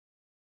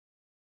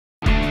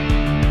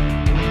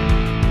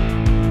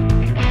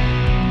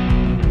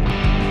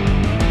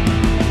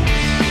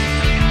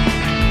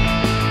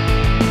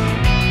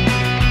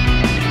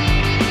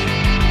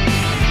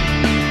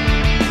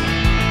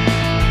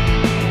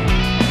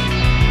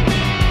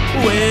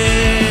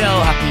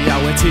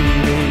hour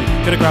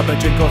TV. Gonna grab a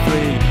drink or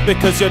three,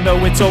 because you know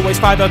it's always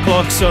 5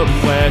 o'clock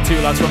somewhere. Two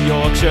lads from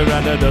Yorkshire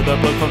and another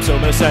bloke from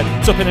Somerset,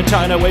 supping and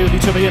chatting away with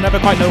each other, you never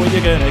quite know what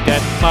you're gonna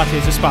get. Mark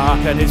is a spark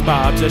and his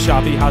barbs are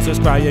sharp, he has us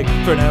crying.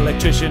 For an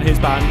electrician his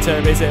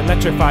banter is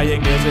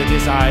electrifying. There's a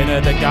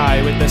designer, the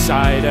guy with the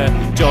cider.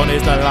 John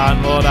is the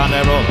landlord and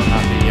they're all on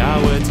Happy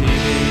Hour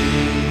TV.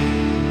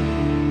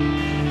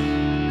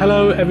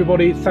 Hello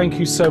everybody, thank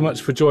you so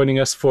much for joining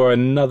us for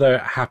another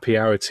Happy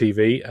Hour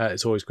TV.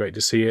 It's always great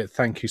to see you.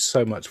 Thank you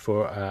so much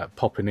for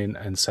popping in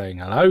and saying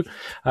hello.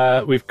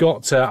 We've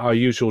got our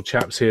usual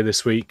chaps here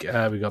this week.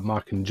 We've got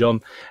Mark and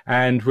John,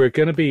 and we're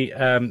going to be,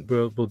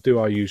 we'll do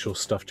our usual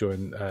stuff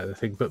during the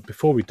thing. But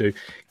before we do,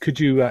 could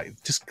you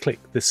just click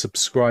the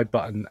subscribe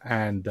button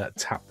and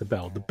tap the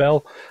bell. The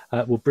bell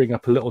will bring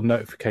up a little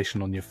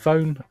notification on your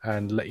phone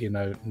and let you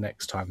know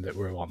next time that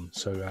we're on.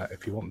 So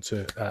if you want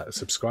to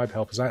subscribe,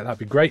 help us out, that'd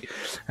be great.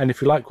 And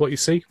if you like what you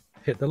see,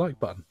 hit the like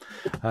button.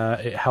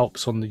 It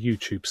helps on the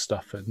YouTube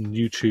stuff, and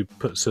YouTube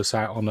puts us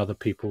out on other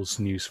people's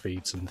news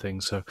feeds and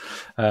things, so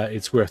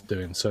it's worth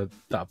doing. So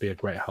that'd be a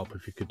great help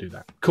if you could do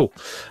that. Cool.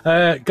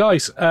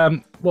 Guys,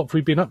 what have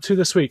we been up to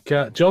this week?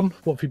 John,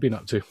 what have you been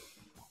up to?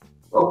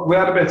 Well, we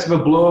had a bit of a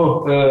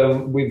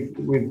blow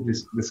with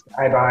this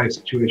skydive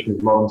situation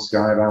with Long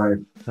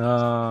Skydive.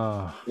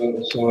 Ah.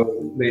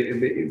 So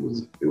it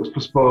was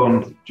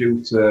postponed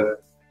due to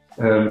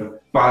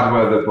bad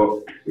weather, but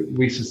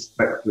we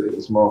suspect that it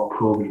was more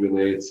COVID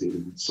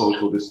related,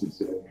 social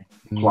distancing,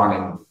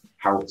 planning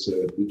how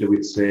to do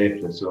it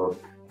safely. So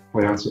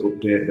we had to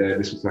update there.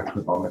 This was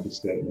actually on every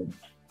statement.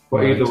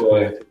 But either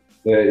way,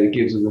 it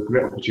gives us a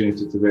great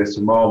opportunity to raise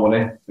some more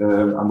money,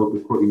 and we'll be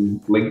putting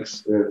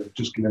links,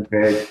 just getting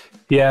paid.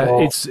 Yeah,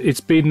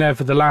 it's been there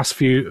for the last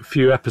few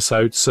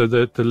episodes, so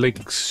the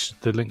links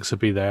will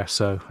be there.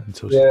 So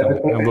until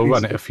and we'll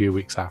run it a few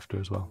weeks after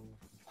as well.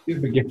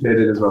 It'll be gift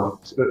aided as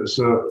well.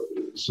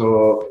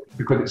 So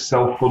because it's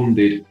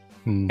self-funded,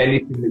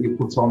 anything that you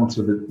put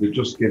onto the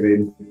Just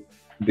Giving,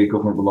 the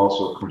government will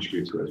also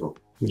contribute to it as well.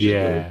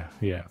 Yeah,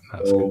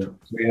 that's good.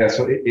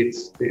 So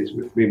it's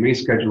been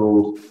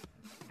rescheduled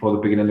for the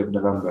beginning of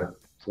November.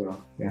 So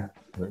yeah,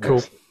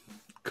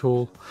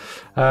 cool.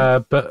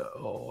 But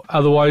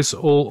otherwise,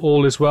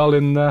 all is well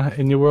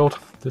in your world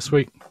this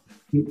week.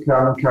 Keep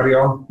calm and carry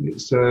on.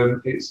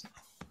 It's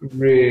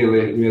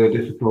really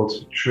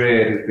difficult.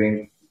 Trade has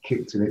been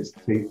kicked in its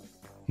teeth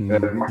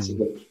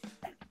massively.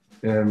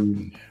 I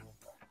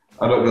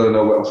don't really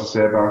know what else to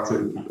say about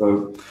it.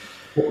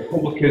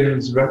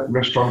 Publicans,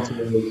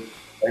 restaurateurs,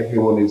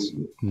 everyone is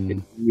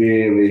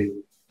really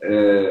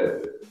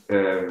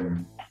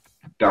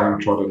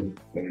downtrodden,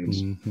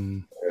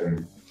 and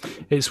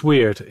it's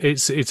weird.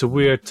 It's a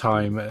weird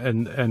time,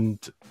 and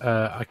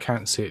I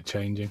can't see it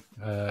changing.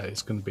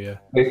 It's going to be a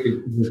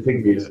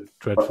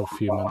dreadful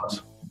few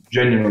months.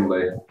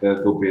 Genuinely,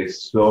 there'll be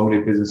so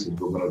many businesses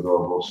who are going to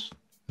go bust.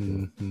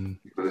 Because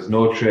there's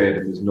no trade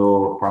and there's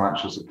no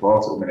financial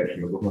support at the minute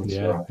from the government.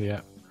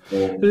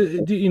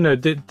 You know,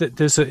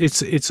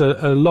 it's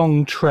a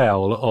long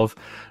trail of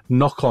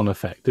knock-on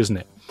effect, isn't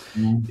it?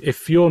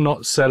 If you're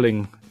not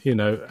selling,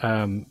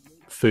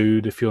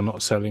 food, if you're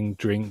not selling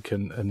drink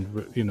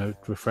and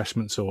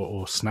refreshments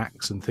or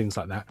snacks and things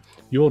like that,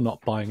 you're not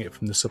buying it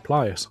from the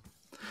suppliers,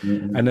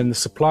 and then the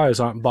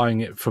suppliers aren't buying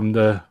it from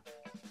the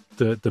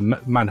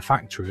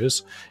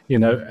manufacturers,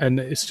 and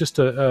it's just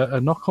a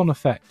knock-on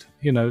effect.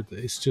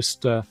 It's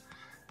just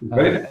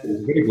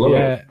very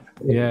global.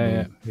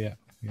 Yeah.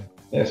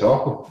 It's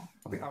awful.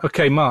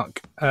 Okay,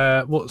 Mark,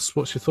 what's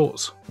your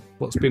thoughts?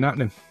 What's been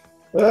happening?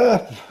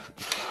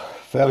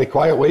 Fairly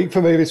quiet week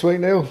for me this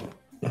week, Neil.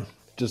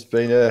 Just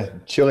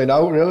been chilling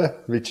out, really,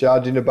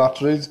 recharging the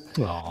batteries.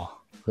 Aww.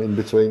 In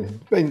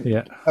between,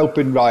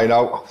 helping Ryan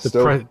out.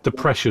 The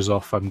pressure's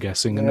off, I'm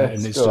guessing, and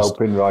it's still just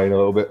helping Ryan a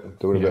little bit,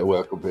 doing a bit of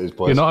work up at his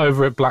place. You're not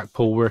over at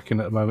Blackpool working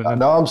at the moment.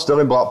 No, I'm still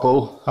in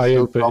Blackpool. Are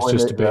you? But it's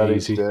just a bit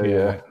easy.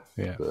 Yeah.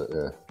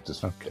 But,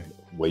 just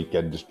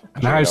weekend. Just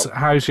and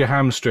how's your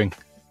hamstring?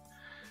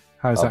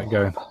 How's that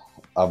going?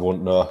 I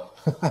wouldn't know.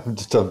 I'm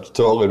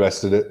totally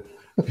rested it.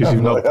 Because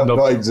I've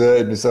not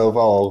exerted myself at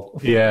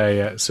all.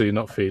 Yeah. So you're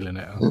not feeling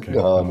it. Okay.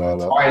 No.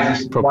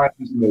 Wise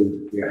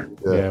move.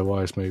 Yeah,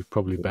 wise move.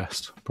 Probably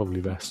best.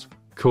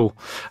 Cool.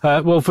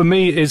 Well, for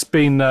me, it's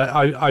been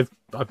I've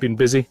been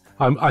busy.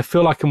 I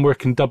feel like I'm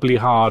working doubly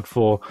hard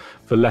for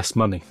less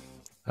money,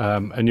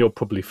 and you'll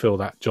probably feel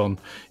that, John.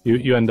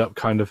 You end up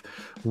kind of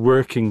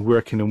working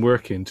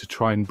to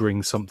try and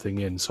bring something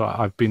in. So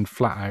I've been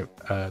flat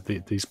out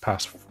these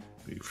past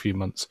few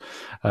months,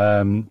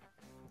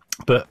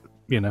 but.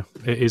 It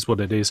is what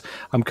it is.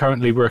 I'm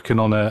currently working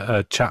on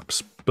a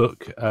chap's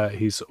book.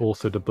 He's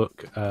authored a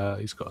book.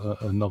 He's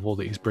got a novel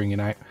that he's bringing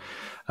out.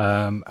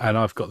 And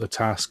I've got the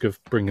task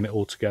of bringing it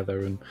all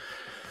together. And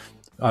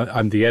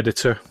I'm the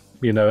editor,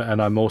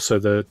 and I'm also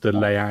the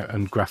layout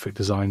and graphic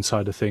design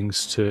side of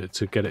things to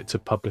get it to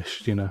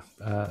publish,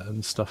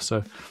 and stuff.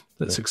 So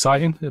that's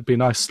exciting. It'd be a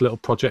nice little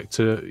project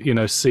to, you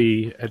know,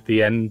 see at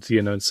the end,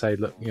 you know, and say,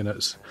 look, you know,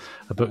 it's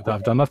a book that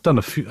I've done. I've done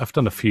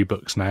a few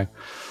books now,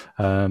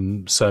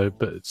 so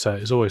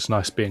it's always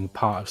nice being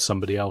part of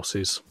somebody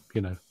else's,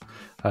 you know.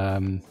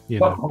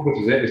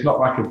 It's not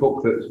like a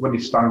book that when you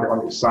stand it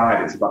on its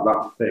side, it's about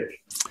that thick.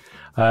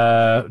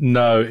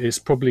 No, it's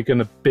probably going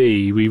to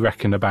be, we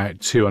reckon, about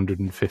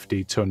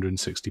 250,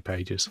 260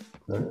 pages.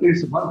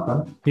 Decent length,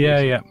 then.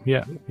 Yeah.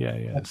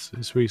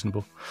 It's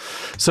reasonable.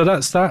 So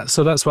that's that.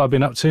 So that's what I've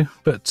been up to.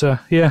 But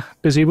yeah,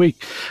 busy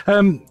week.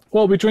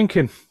 What are we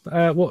drinking?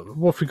 What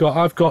have we got?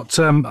 I've got.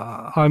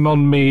 I'm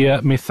on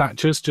me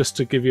Thatcher's, just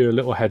to give you a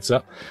little heads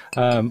up.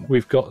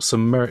 We've got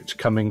some merch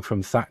coming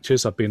from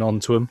Thatcher's. I've been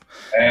on to them.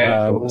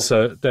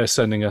 So they're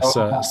sending us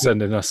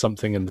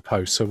something in the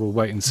post. So we'll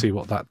wait and see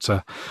what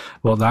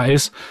that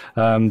is.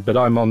 But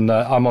I'm on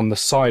the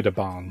Cider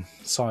Barn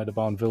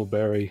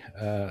Vilberry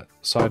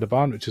Cider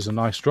Barn, which is a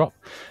nice drop.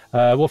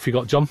 What have you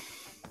got, John?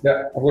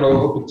 Yeah, I've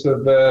got a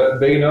bit of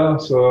Vino,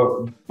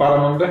 so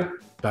Barramundi.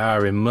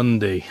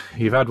 Barramundi.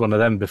 You've had one of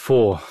them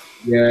before.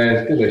 Yeah,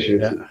 it's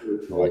delicious. Yeah.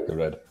 I like the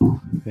red.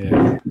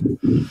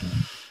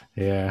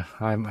 Yeah,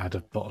 I haven't had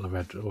a bottle of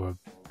red or a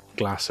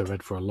glass of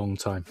red for a long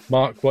time.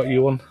 Mark, what are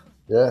you on?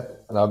 Yeah,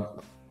 and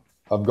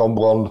I've gone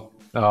blonde.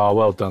 Oh,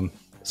 well done.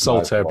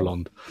 Saltaire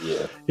blonde.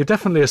 Yeah. You're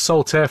definitely a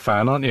Saltaire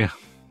fan, aren't you?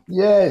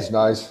 Yeah, it's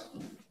nice.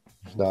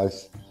 It's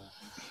nice.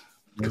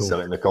 You can Cool. sell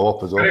it in the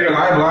co-op as well. Very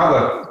reliable,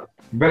 aren't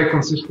they? Very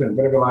consistent,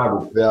 very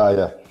reliable.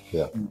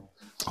 Yeah.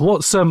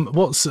 What's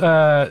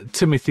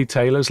Timothy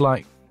Taylor's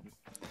like?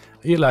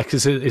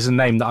 Is a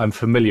name that I'm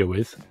familiar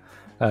with.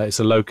 It's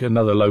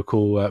another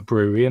local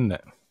brewery, isn't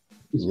it?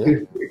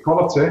 It's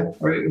quality. I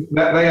mean,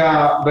 they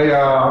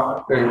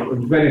are a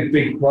very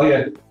big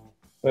player.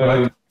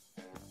 Right.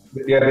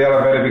 Yeah, they are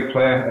a very big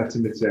player at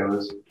Timothy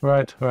Taylor's.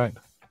 Right.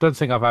 Don't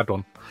think I've had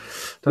one.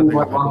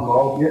 Like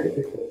landlord,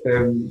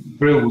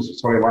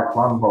 brews, like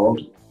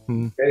landlord.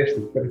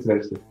 Tasty, very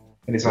tasty.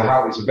 And it's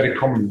a very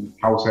common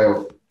house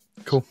ale.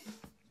 Cool.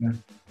 Yeah.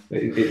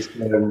 It's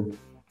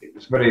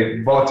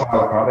very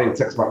volatile apparently. It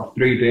takes about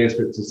 3 days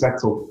for it to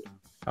settle.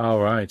 All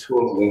right.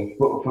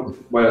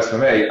 Whereas for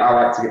me, I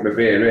like to get my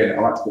beer in.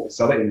 I like to be able to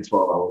sell it in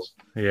 12 hours.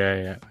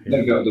 Yeah.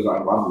 Then go and do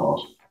that in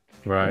landlord.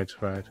 Right.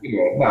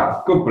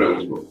 Good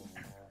brews, but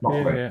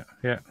not great.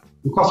 Yeah.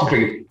 They're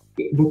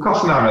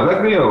costing an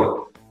 11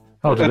 euro.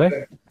 Oh, do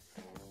they?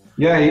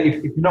 Yeah,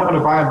 if you're not going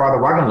to buy them by the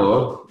wagon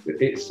load,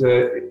 it's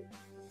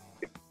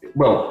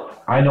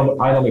I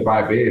normally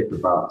buy beer for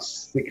about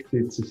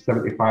 £60 to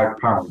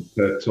 £75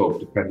 per tub,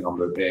 depending on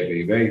the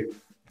ABV.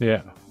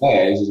 Yeah.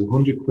 Theirs is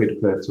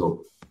 £100 per tub.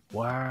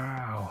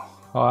 Wow.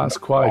 Oh, that's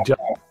quite a jump.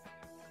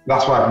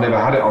 That's why I've never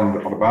had it on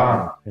a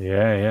barn.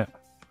 Yeah.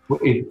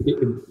 But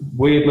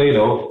weirdly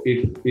enough,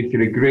 if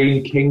you're a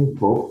Green King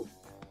pub,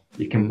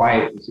 you can buy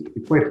it for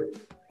 £60.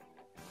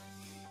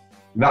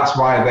 That's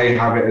why they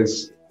have it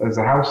as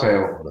a house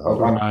ale.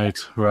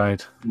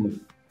 Right.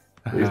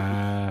 It's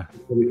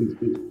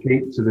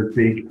cheap to the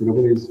big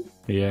breweries.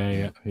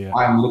 Yeah.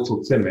 I'm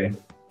Little Timmy,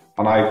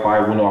 and I buy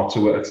one or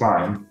two at a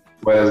time,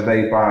 whereas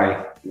they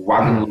buy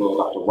wagon load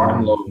after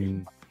wagon load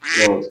and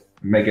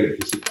make it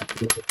for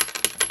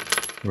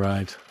 £60.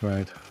 Right.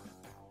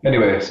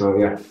 Anyway, so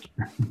yeah.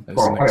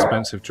 It's an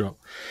expensive drop.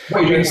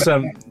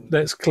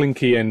 Let's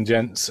clinky in,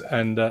 gents,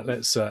 and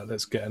let's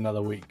get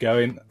another week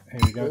going.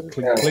 Here we go.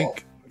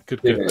 Clink.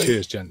 Good.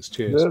 Cheers, gents.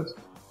 Cheers. Good.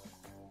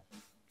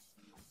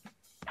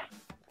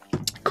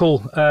 Cool.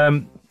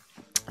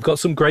 Got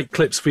some great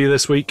clips for you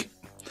this week.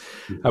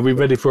 Are we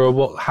ready for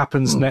what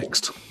happens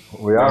next?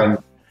 We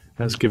are.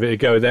 Let's give it a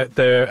go.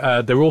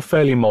 They're all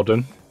fairly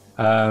modern,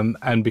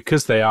 and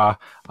because they are,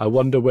 I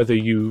wonder whether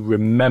you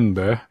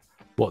remember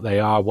what they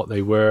are, what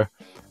they were,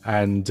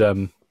 and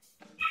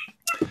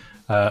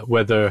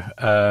whether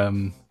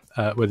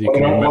you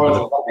can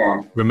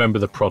remember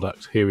the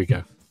product. Here we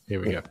go.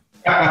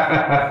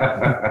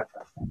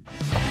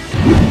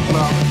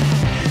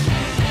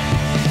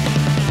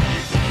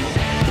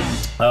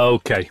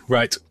 Okay,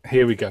 right,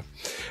 here we go.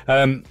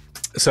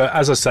 So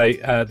as I say,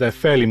 they're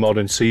fairly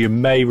modern, so you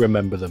may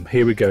remember them.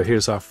 Here we go.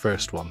 Here's our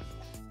first one.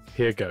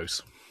 Here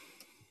goes.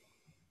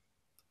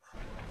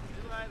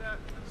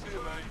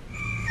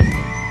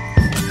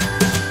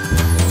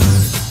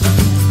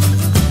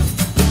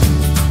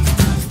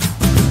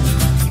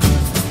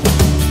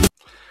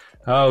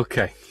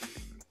 Okay.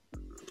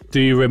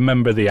 Do you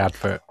remember the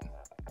advert?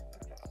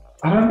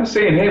 I remember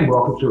seeing him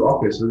walking through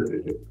office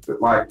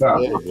like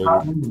that. Yeah, I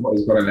can't remember what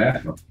he's got in there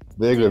for.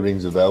 Vaguely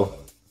rings a bell.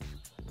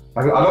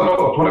 I don't know what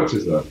the product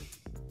is though.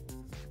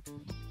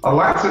 I'd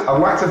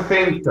like to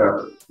think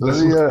that there's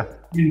some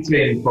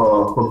tin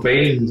for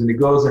beans, and he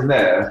goes in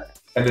there,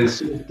 and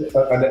there's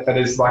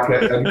like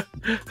a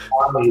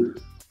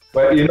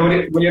where you know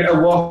when you're at a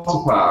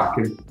water park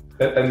and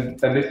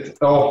it's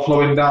all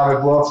flowing down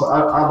with water.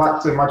 I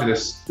like to imagine a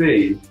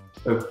sea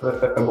of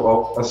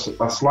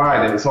a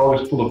slide, and it's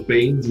always full of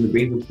beans, and the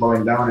beans are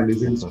flowing down in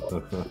his inside.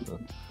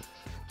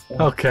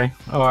 Okay,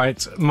 all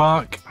right,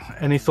 Mark.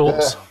 Any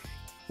thoughts?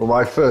 Well,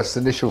 my first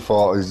initial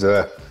thought is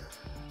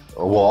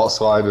Water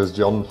sliders,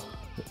 John.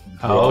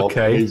 Oh,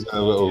 okay. He's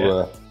a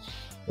little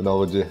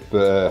analogy,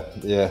 but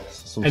yeah.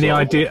 Any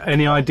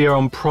idea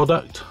on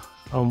product,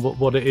 on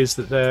what it is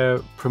that they're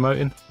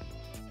promoting,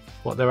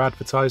 what they're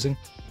advertising?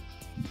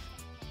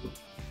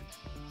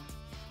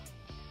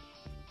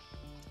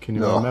 Can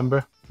you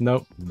remember?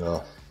 No.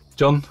 No.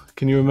 John,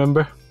 can you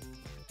remember?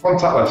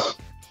 Contactless.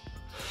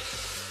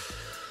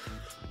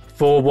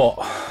 For what?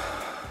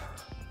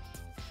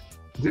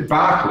 Is it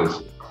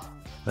Barclays?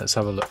 Let's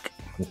have a look.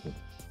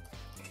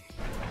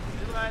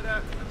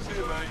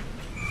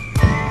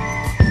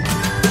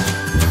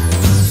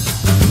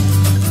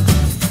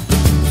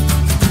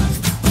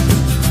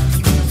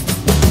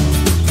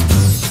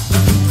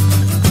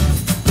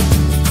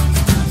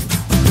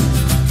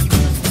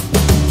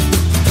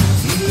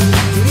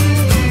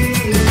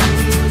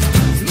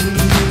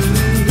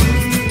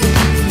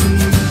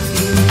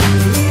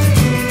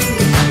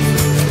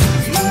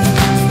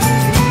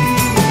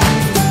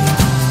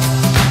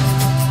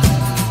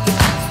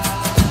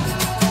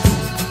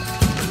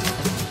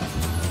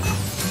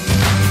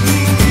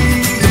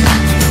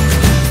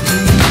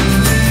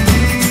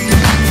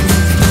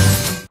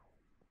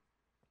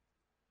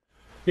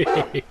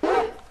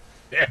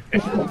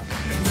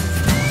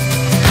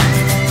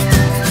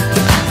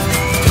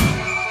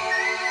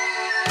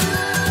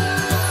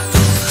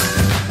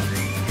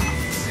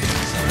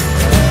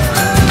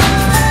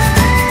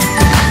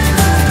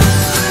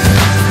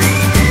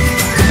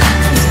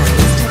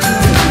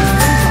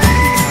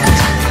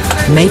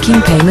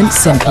 Making payments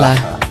simpler.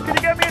 Can you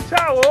get me a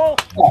towel?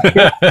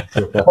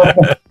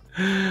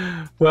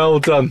 Well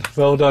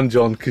done,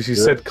 John, because you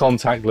said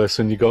contactless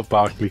and you got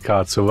Barclay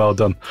card, so well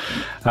done.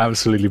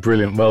 Absolutely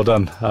brilliant, well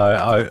done.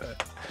 I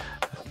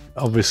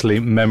obviously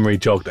memory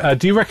jogged.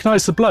 Do you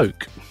recognise the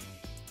bloke?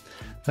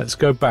 Let's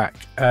go back.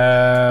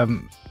 I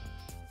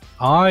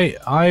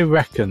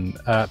reckon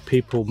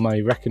people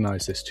may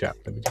recognise this chap.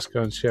 Let me just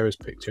go and share his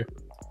picture.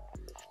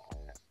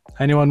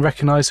 Anyone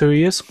recognise who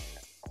he is?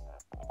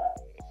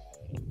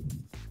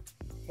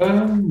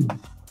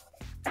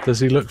 Does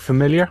he look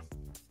familiar?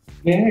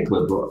 Yeah,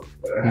 good luck.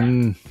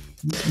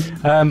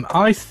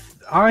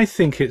 I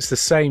think it's the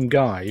same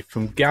guy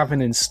from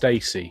Gavin and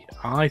Stacey.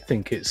 I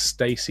think it's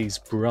Stacey's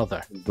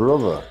brother.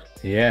 Brother?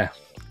 Yeah,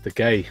 the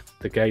gay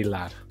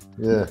lad.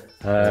 Yeah.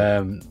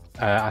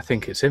 I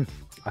think it's him.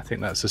 I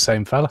think that's the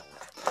same fella.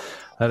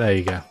 There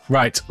you go.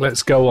 Right,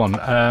 let's go on.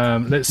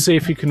 Let's see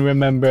if you can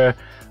remember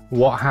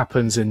what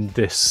happens in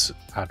this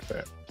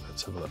advert.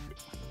 Let's have a look.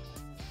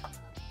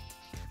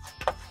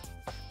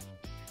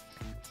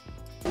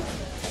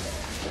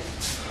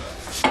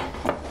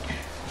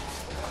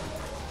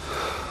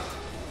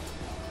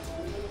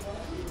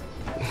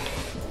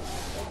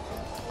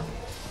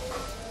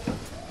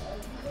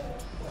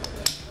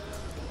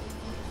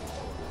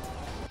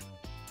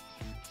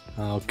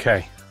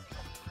 Okay,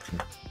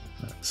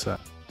 let's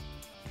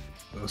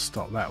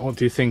stop that. What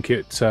do you think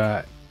it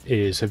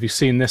is? Have you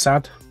seen this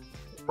ad?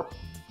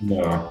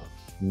 No.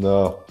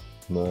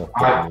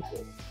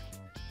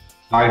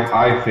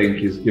 I think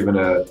he's given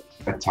a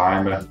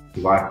timer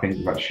because I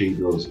think that she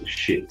does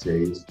shit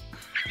teas.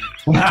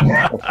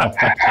 Where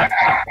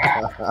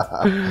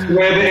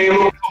did he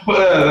look up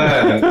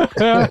at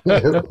her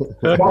then?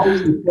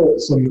 Obviously put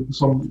something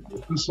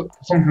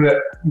that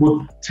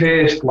would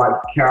taste like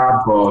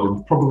cardboard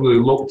and probably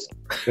looked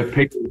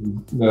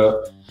appealing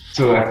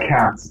to a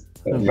cat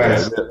at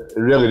best.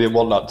 He really didn't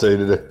want that tea,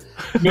 did he?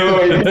 No,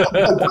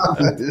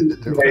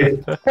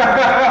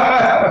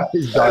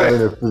 he's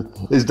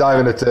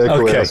diving a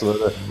takeaway or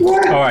something.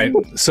 All right,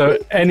 so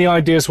any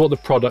ideas what the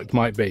product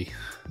might be?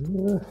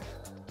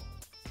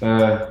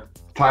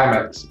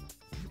 Timex.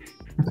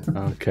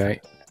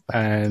 Okay,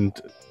 and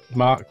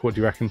Mark, what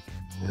do you reckon?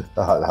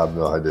 I have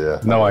no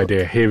idea. No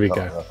idea. Here we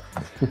go.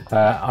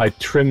 I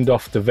trimmed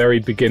off the very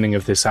beginning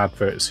of this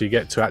advert, so you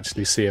get to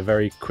actually see a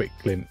very quick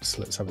glimpse.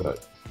 Let's have a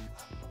look.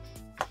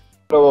 I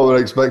know what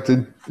we're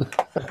expecting.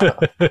 Here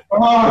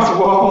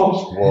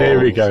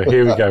we go.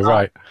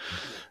 Right.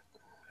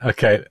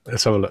 Okay,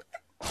 let's have a look.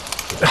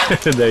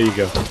 There you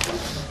go.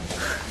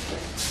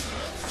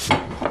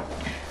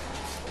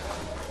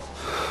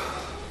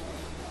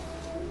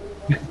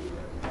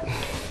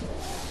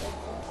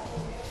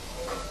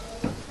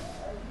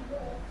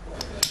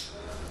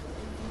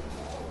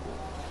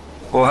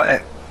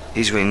 What?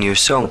 He's written you a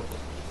song.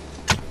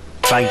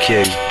 Thank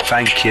you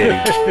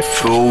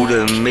for all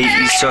the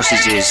meaty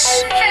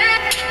sausages.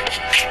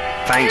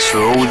 Thanks for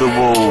all the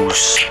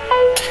walls.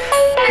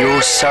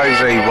 You're so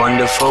very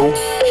wonderful.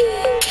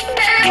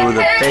 You're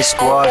the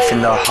best wife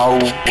in the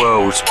whole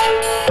world,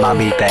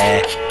 Mummy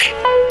Bear.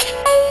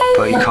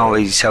 But you can't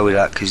really tell me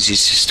that because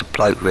he's just a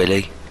bloke,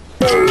 really.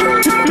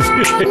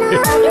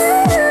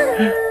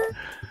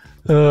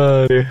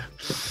 Oh dear.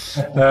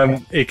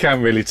 He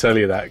can't really tell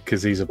you that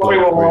because he's a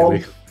bloke,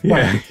 really.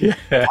 Yeah.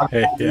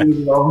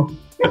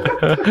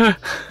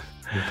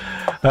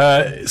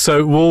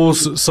 So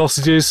walls,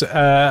 sausages,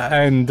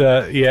 and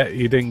yeah,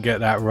 you didn't get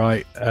that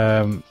right.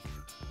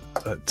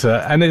 But,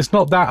 and it's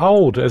not that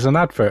old as an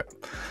advert.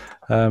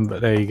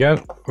 But there you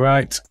go.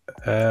 Right.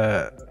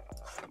 The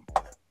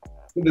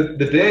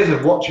days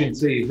of watching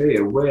TV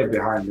are way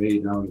behind me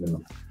now. You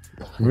know.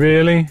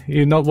 Really?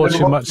 You're not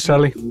watching much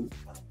telly?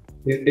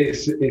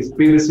 It's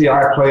BBC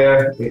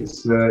iPlayer.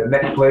 It's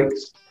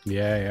Netflix.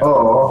 Yeah.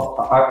 Or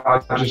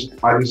I just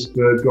go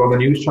on the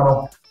news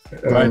channel.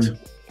 Right.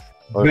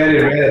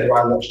 Very rare do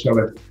I watch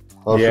telly.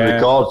 Or if you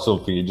record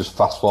something, you just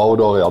fast forward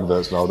all the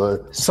adverts now,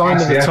 don't you?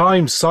 Sign of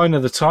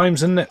the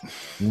times, isn't it?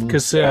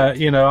 Because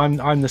you know,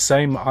 I'm the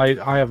same. I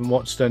haven't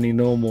watched any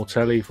normal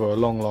telly for a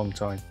long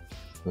time.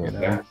 You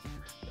know,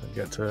 don't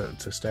get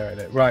to stare at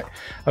it. Right.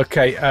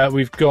 Okay.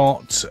 We've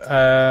got.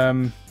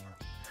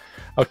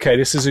 Okay,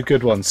 this is a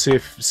good one. See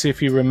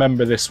if you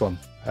remember this one.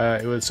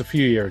 It was a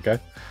few years ago.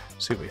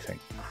 See what you think.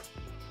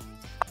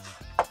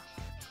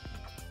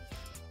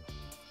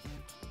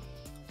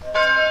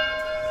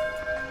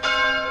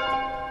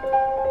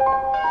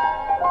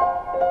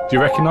 Do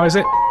you recognise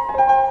it?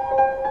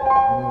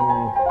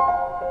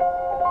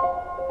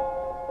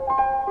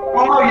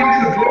 Oh,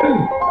 yes, I do.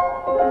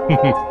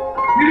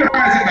 You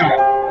recognise it now?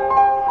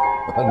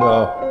 I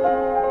know.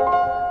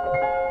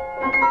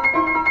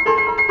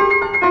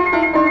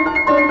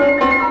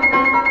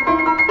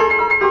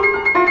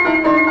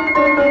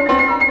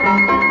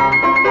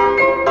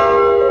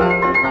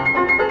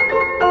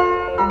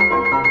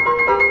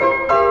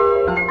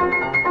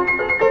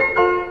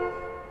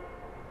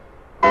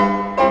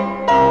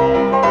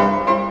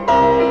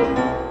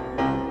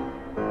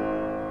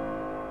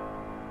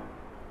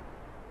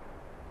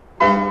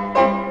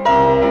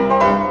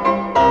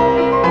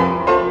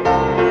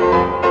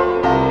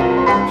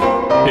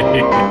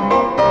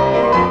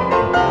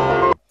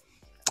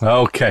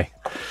 Okay.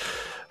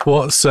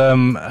 What's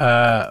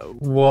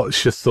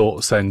your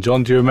thoughts then,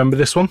 John? Do you remember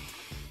this one?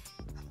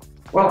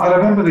 Well, I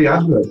remember the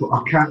advert, but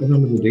I can't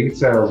remember the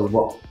details of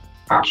what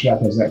actually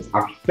happens next.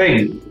 I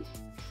think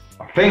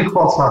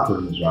what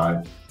happens,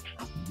 right?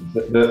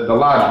 The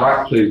lad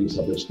right pleased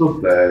himself. They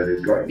stood there and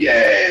he's going,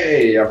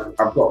 "Yay!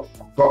 I've got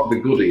the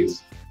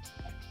goodies."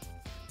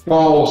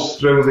 Falls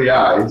through the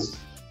ice.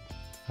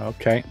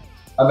 Okay.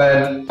 And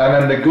then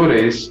the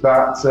goodies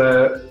start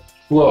to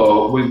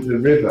flow with the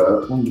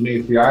river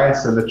underneath the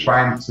ice, and they're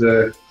trying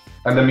to,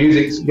 and the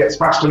music gets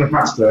faster and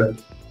faster,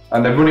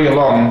 and they're running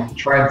along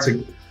trying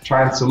to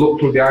look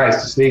through the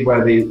ice to see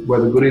where the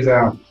goodies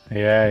are.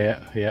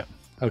 Yeah.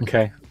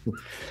 Okay.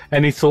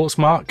 Any thoughts,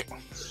 Mark?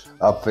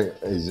 I think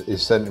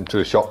he's sent him to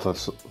a shop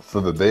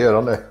for the beer,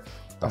 hasn't he?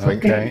 I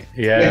think. Okay.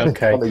 Yeah.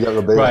 Okay.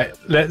 Right.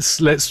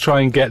 Let's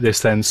try and get this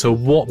then. So,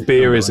 what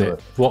beer is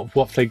it? What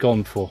have they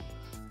gone for?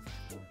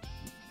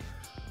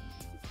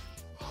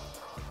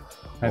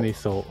 Any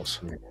thoughts?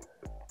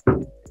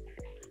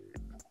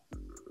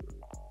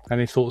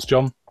 Any thoughts,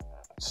 John?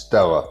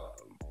 Stella.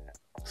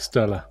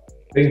 Stella.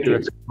 I think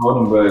it's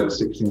Kronenberg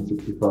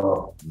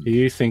 1664.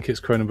 You think it's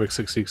Kronenberg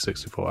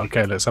 1664?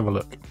 Okay, let's have a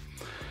look.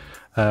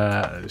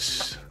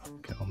 Let's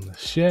get on the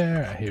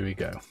share. Here we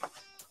go.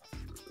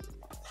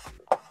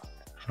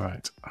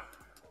 Right.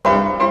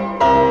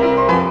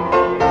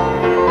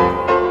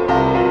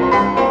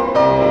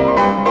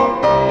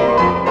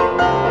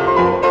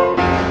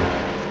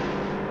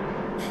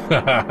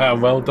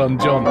 Well done,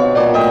 John.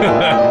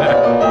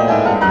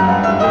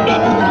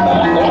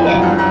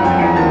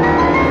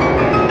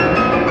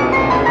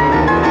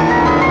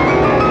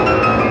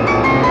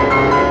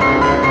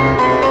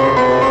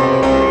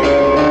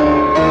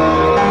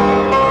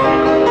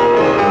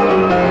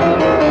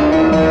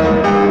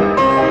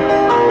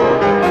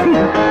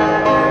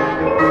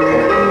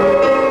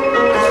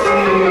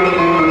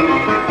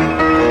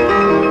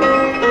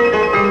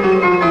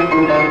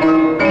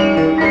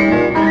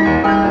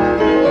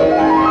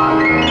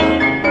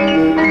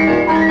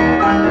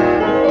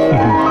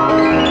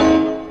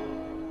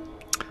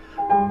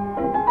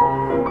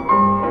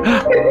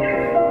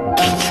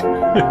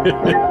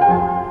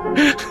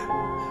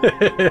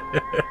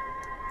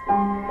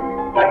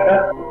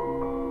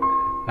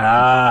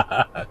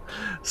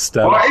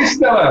 Stella. What is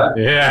Stella?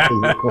 Yeah.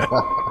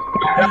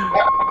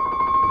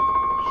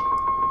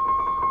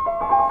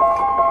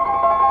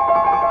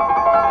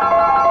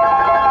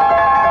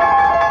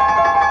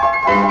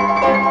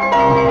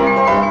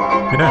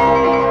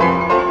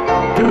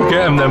 Go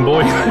get him then,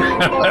 boy.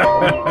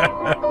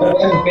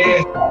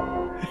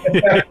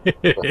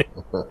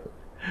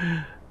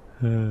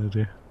 Oh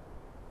dear.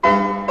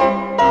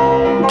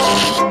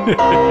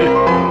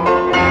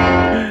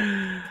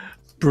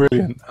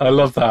 Brilliant. I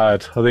love that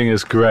ad. I think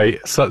it's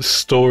great. Such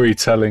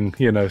storytelling,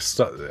 you know,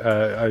 just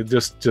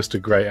a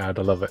great ad.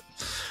 I love it.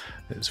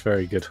 It's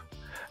very good.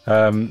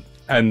 And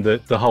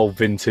the whole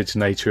vintage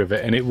nature of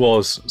it. And it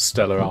was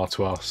Stella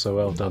Artois, so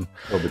well done.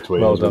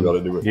 Well done. Got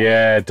to do it.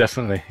 Yeah,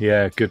 definitely.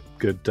 Yeah,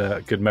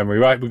 good memory.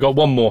 Right, we've got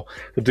one more.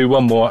 We'll do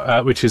one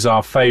more, which is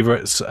our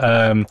favourites.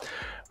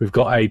 We've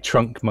got a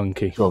trunk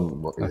monkey.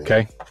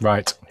 Okay,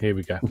 right, here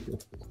we go.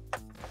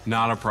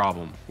 Not a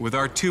problem. With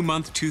our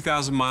 2-month,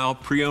 2,000-mile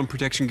pre-owned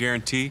protection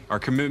guarantee, our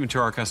commitment to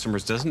our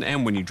customers doesn't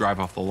end when you drive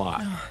off the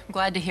lot. Oh, I'm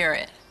glad to hear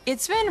it.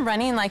 It's been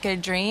running like a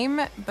dream,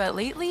 but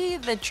lately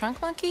the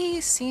trunk monkey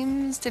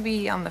seems to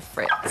be on the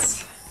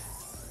fritz.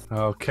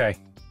 Okay.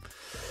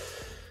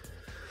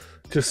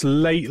 Just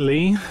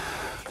lately,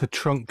 the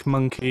trunk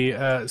monkey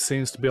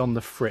seems to be on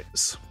the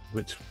fritz,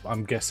 which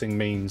I'm guessing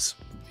means,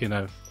 you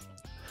know,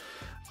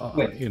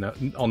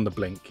 on the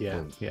blink.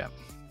 Yeah, yeah.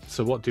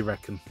 So what do you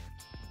reckon?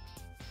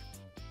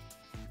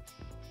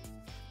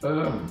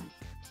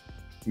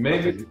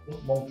 Maybe the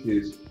trunk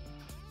monkey's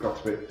got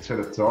a bit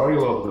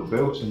territorial over the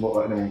boot and won't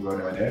let anyone go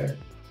anywhere near.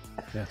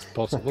 Yeah, it's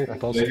possible.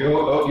 So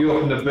you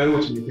open the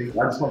boot and you think,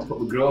 I just want to put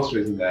the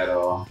groceries in there,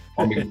 or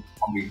on me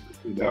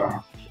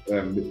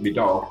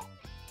dog,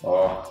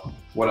 or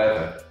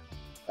whatever.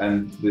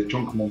 And the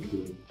trunk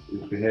monkey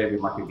is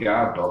behaving like a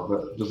guard dog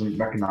that doesn't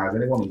recognise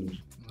anyone.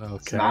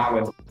 Okay.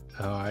 Snarling.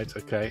 All right.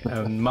 Okay.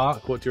 And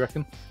Mark, what do you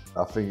reckon?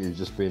 I think he's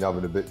just been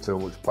having a bit too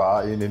much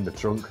partying in the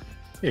trunk.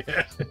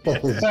 Yeah.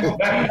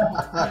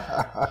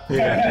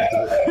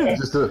 Yeah.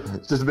 just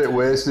a bit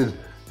wasted.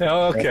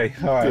 Oh, okay.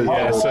 All right.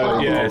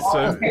 Yeah.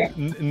 So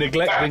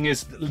neglecting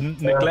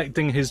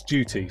his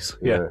duties.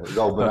 Yeah. He's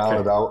all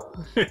bananaed out.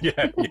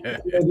 Yeah.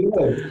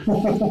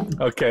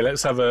 Okay.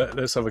 Let's have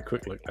a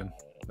quick look then.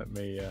 Let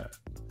me.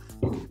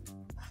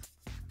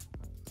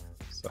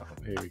 So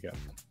here we go.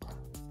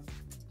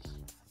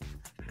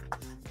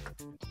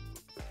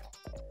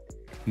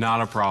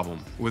 Not a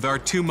problem. With our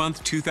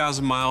 2-month,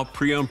 2,000-mile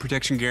pre-owned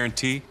protection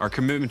guarantee, our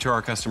commitment to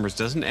our customers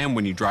doesn't end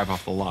when you drive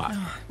off the lot.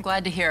 I'm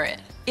glad to hear it.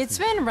 It's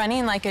been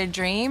running like a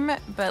dream,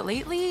 but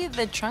lately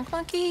the trunk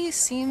monkey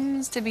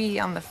seems to be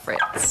on the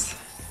fritz.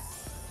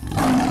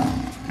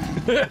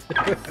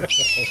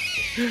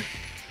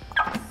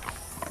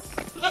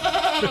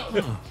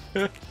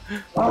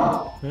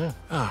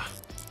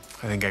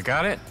 I think I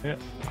got it. Yeah.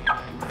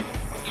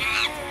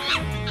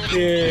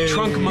 The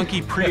Trunk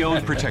Monkey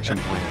Pre-Owned Protection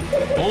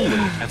Plan. Only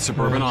at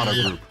Suburban Auto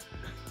Group.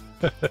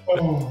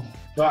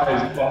 That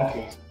is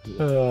bonkers.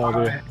 Oh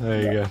dear.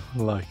 There you go. I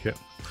like it.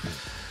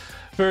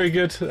 Very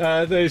good.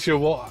 There's your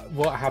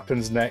what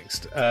happens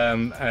next,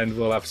 and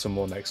we'll have some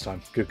more next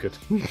time. Good.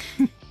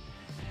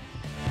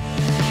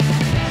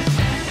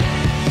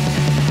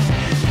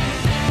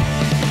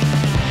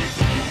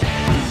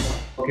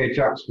 Okay,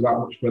 chaps,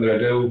 without much further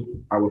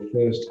ado, our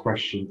first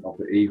question of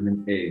the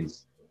evening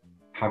is,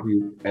 have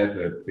you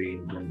ever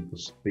been done for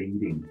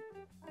speeding?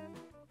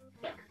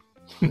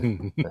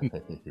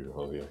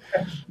 Oh,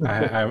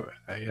 yeah.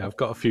 I've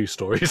got a few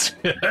stories.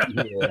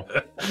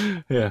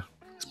 Yeah,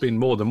 it's been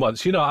more than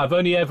once. You know, I've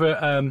only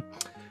ever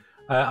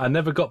I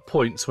never got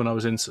points when I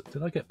was in.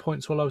 Did I get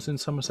points while I was in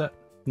Somerset?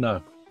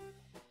 No,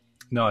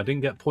 I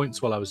didn't get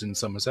points while I was in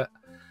Somerset.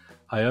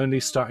 I only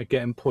started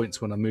getting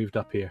points when I moved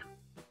up here.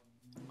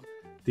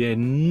 The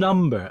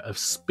number of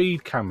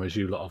speed cameras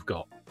you lot have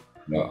got,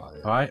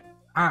 right?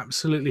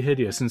 Absolutely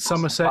hideous. In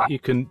Somerset, you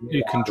can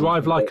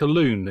drive like a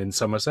loon. In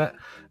Somerset,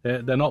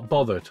 they're not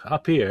bothered.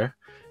 Up here,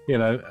 you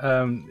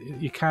know,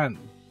 you can't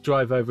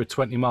drive over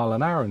 20 mile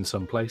an hour in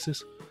some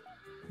places.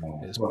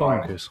 It's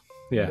bonkers.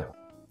 Yeah.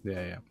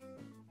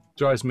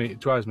 Drives me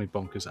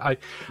bonkers. I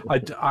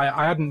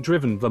hadn't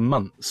driven for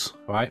months,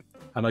 right?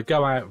 And I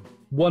go out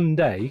one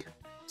day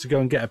to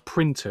go and get a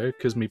printer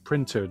because my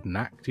printer had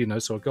knacked, you know,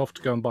 so I go off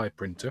to go and buy a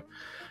printer.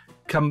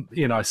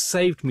 I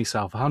saved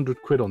myself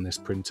 100 quid on this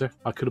printer.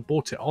 I could have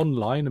bought it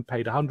online and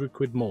paid 100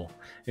 quid more.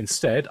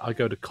 Instead, I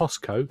go to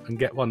Costco and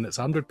get one that's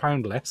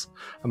 £100 less.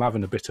 I'm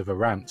having a bit of a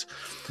rant.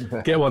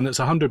 Get one that's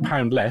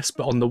 £100 less,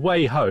 but on the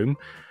way home,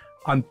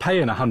 I'm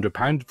paying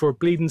 £100 for a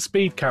bleeding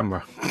speed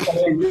camera.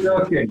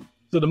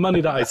 So the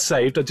money that I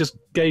saved, I just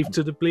gave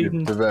to the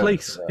bleeding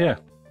police. Yeah.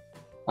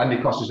 And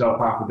it cost yourself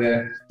half a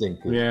day.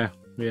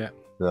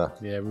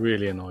 Yeah,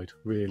 really annoyed.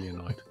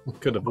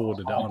 Could have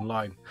ordered it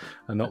online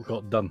and not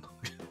got done.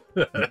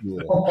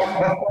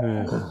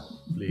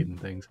 Bleeding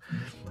things.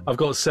 I've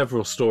got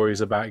several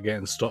stories about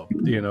getting stopped,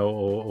 you know,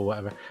 or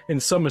whatever.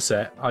 In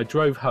Somerset, I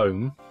drove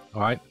home,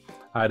 right?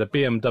 I had a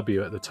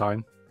BMW at the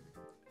time,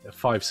 a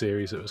 5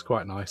 Series. It was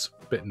quite nice,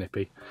 a bit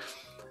nippy.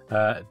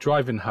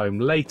 Driving home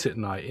late at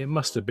night, it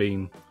must have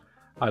been,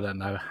 I don't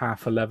know,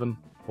 11:30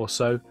 or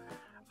so,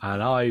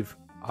 and I've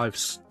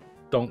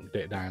stonked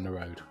it down the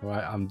road,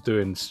 right? I'm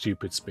doing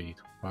stupid speed,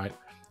 right?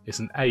 It's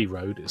an A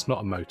road, it's not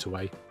a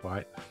motorway,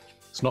 right?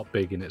 It's not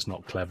big and it's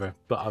not clever,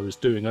 but I was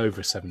doing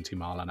over 70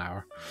 mile an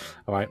hour,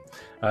 right?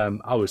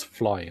 I was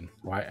flying,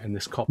 right? And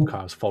this cop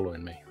car's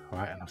following me,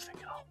 right? And I'm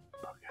thinking, oh,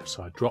 bugger.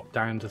 So I dropped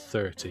down to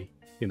 30,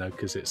 you know,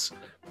 because it's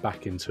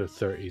back into a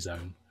 30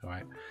 zone,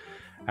 right?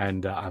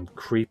 And I'm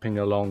creeping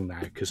along now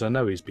because I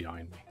know he's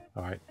behind me,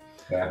 all right?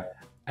 Yeah.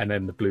 And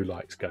then the blue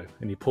lights go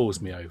and he pulls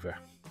me over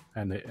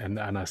and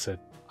I said,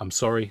 I'm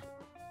sorry.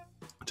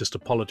 I just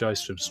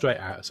apologised to him straight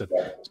out. I said,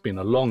 it's been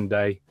a long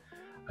day.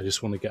 I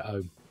just want to get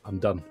home. I'm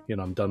done. You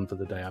know, I'm done for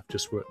the day. I've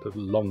just worked a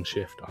long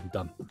shift. I'm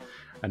done.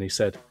 And he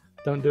said,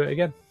 don't do it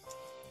again.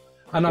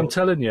 And I'm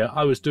telling you,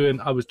 I was doing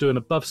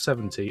above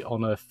 70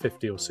 on a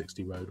 50 or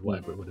 60 road,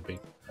 whatever it would have been.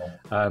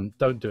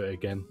 Don't do it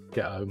again.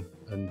 Get home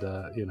and,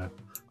 you know,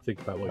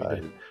 think about what you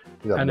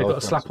did. And I got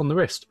a slap on the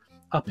wrist.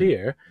 Up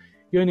here,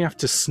 you only have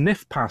to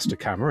sniff past a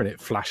camera and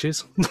it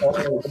flashes.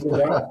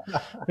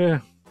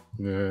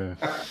 Yeah.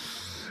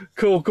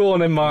 Cool, go on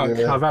then, Mark.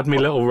 Yeah. I've had my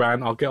little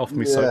rant. I'll get off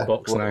my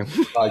soapbox now.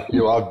 Like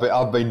you,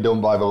 I've been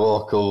done by the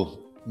local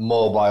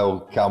mobile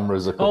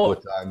cameras a couple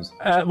of times.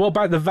 What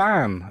about the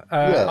van?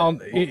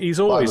 He's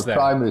always Like the there.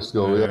 primary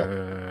school,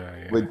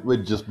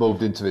 We'd just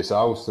moved into this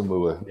house and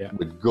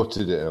we'd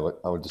gutted it.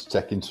 I was just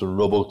taking some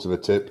rubble to the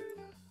tip.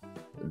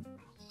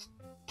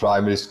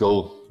 Primary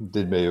school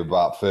did me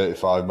about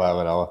 35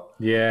 mile an hour.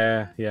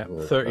 Yeah.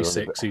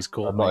 36 he's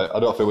caught me. I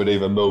don't think we'd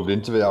even moved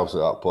into the house at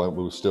that point.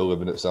 We were still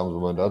living at Sam's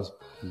mum and dad's.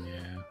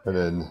 Yeah. And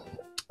then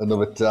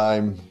another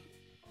time,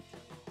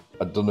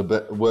 I'd done a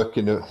bit of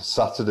working at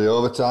Saturday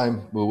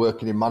overtime. We were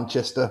working in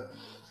Manchester.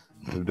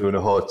 We were doing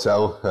a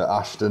hotel at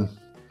Ashton.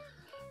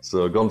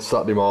 So gone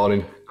Saturday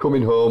morning,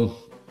 coming home,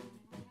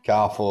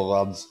 car full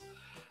of lads,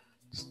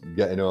 just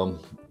getting home,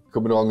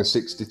 coming along the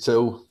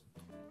 62,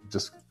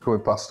 just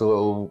coming past a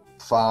little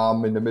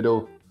farm in the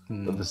middle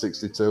of the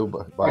 62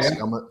 by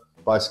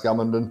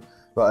Scamondon,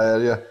 that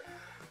area.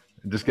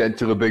 Just getting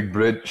to the big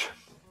bridge,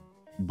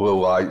 blue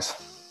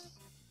lights,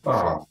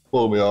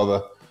 pull me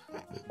over.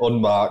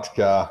 Unmarked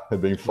car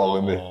had been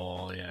following me.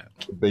 Oh, yeah.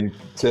 Been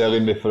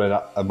tailing me for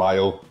a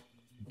mile,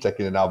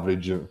 taking an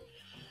average of,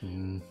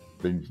 been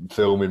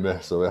filming me,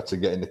 so we had to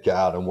get in the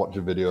car and watch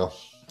a video.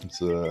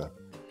 So,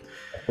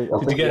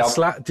 Did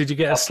you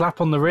get a slap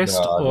on the wrist?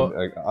 No,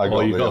 I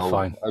got a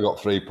fine. I got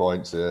 3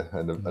 points here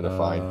and a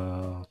fine.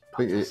 I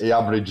think he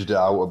averaged it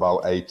out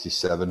about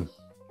 87.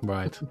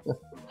 Right.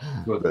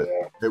 But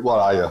it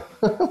was higher.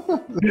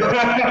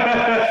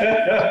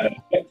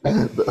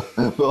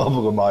 but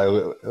over a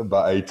mile,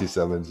 about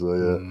 87. So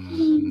yeah.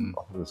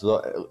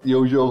 So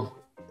usual,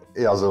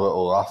 he has a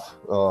little laugh.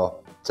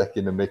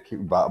 Taking a mick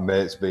about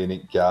mates being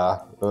in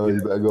car.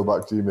 You better go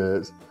back to your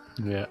mates.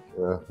 Yeah.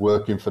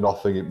 Working for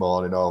nothing in the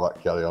morning, all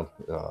that carry on.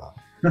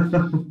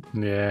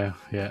 Yeah.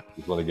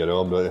 Just want to get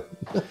home, don't you?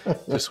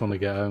 Just want to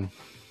get home.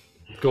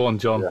 Go on,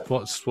 John. Yeah.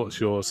 What's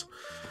yours?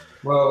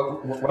 Well,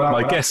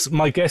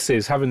 my guess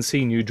is, having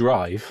seen you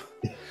drive,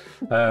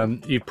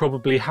 you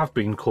probably have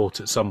been caught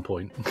at some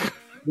point.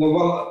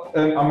 Well,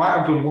 I might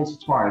have done once or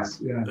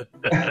twice. Yeah.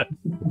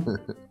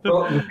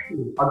 Well, the thing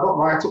is, I got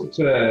right up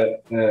to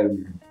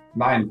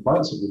 9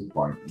 points at one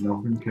point, and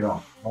I'm thinking,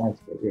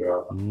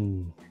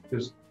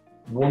 just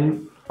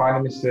one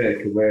final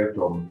mistake away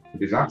from a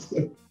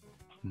disaster.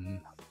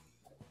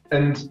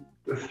 And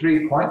the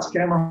 3 points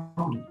came off.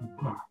 Oh,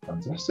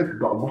 fantastic! I've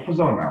got a buffer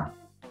zone now.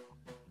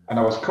 And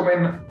I was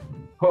coming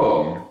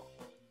home,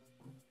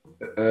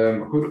 up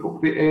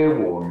the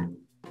A1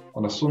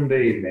 on a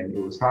Sunday evening.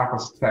 It was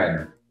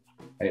 10:30,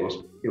 and it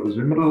was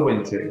the middle of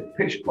winter. It was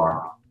pitch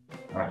black,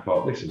 and I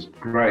thought, this is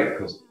great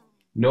because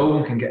no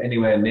one can get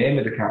anywhere near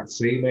me. They can't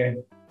see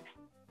me.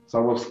 So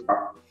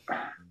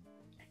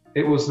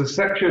it was the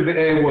section of the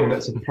A1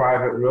 that's a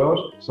private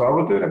road. So I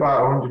was doing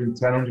about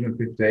 110,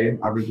 115,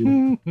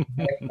 averaging.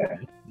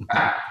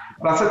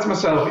 And I said to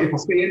myself, if I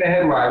see any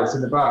headlights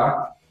in the back,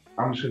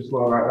 I'm just going to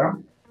slow right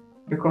down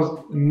because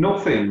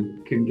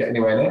nothing can get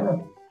anywhere near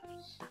me.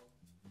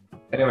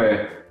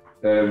 Anyway,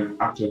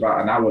 after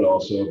about an hour or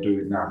so of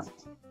doing that,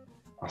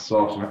 I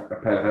saw a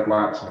pair of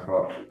headlights and I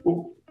thought,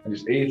 ooh, and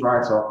just eased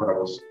right off, and I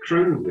was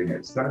cruising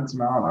at 70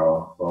 miles an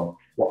hour for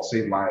what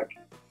seemed like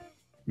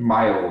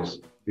miles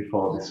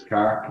before this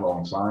car came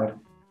alongside.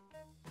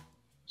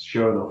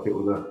 Sure enough, it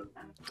was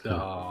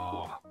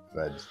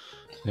Reds.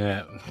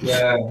 Yeah.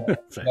 And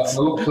I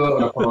looked over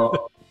and I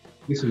thought,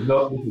 this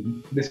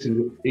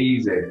is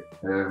easy.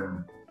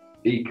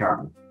 He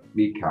can't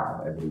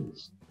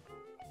evidence.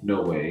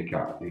 No way, he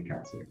can't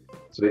see.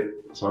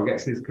 So I get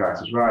to this car. It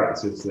says, right. It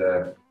says,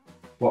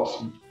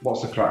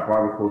 what's the crack?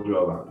 Why we called you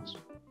over?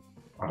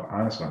 I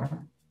understand.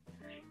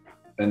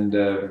 And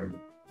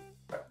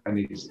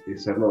he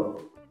said,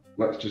 look,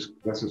 let's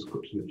just cut to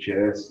the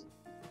chase.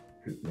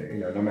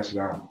 No messing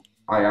around.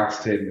 I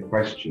asked him the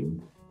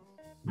question,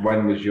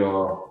 when was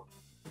your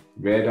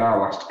radar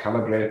last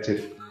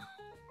calibrated?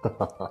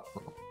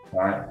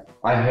 Right.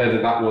 I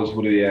heard that was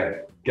one of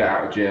the get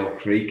out of jail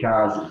free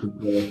cards.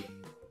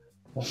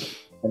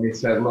 And he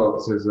said,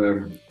 look,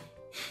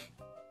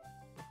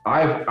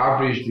 I've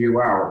averaged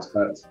you out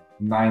at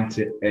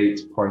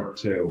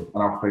 98.2.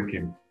 And I'm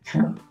thinking,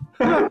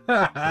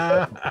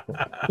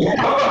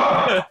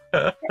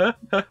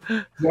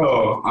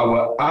 no,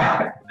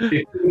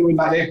 if you were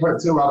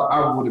 98.2,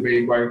 I would have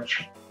been going,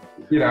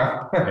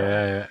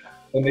 Yeah.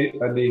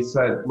 And he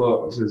said,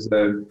 look,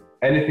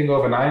 anything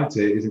over 90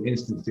 is an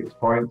instant 6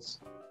 points.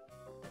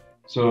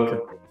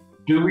 So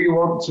do we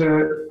want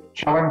to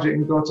challenge it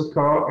and go to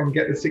court and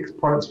get the 6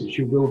 points, which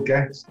you will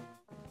get?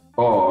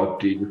 Or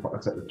do you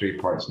want to take the 3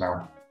 points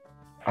now?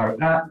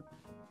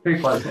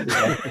 3 points.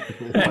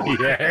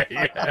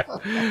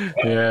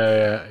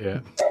 Yeah.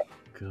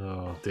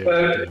 God,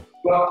 dear.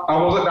 Well, I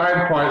was at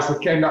 9 points. I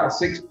came down to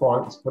 6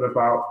 points for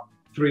about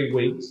 3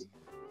 weeks.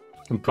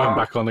 And put them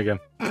back on again.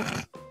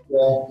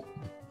 Yeah.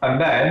 And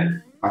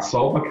then I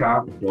sold my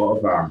car and bought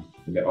a van,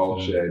 and it all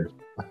changed.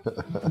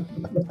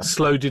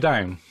 Slowed you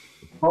down?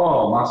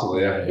 Oh,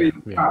 massively, yeah. You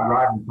can't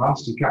drive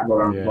fast, you can't go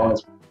around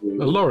Florence.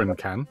 Lauren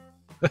can.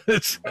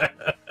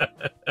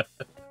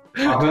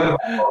 I've heard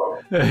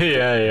about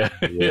Yeah.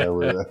 Yeah,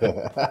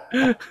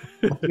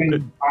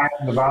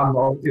 the van,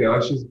 you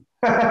know, she's.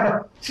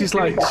 She's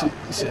like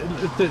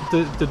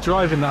the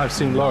driving that I've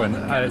seen Lauren.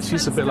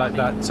 She's a bit like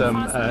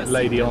that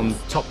lady on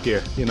Top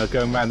Gear, you know,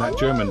 going around that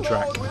German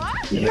track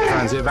in the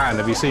transit van.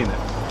 Have you seen it?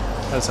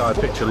 That's how I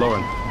picture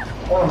Lauren.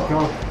 Oh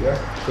God, yeah.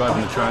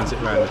 Driving the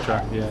transit around the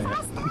track.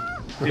 Yeah.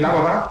 You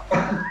know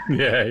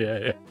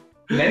Yeah.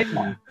 that?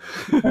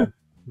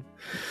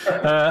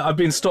 I've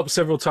been stopped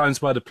several times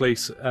by the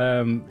police.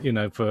 You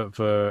know, for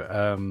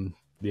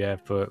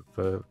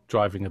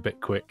driving a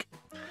bit quick.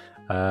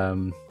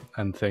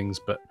 And things,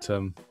 but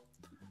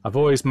I've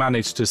always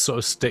managed to sort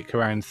of stick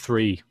around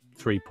three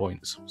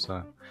points.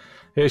 So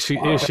here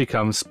she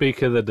comes.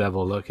 Speak of the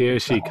devil. Look, here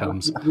she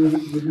comes. A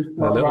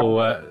little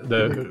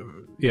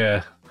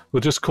we'll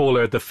just call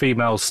her the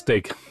female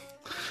Stig.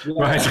 Yeah.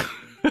 Right.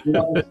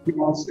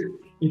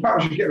 In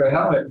fact, we should get her a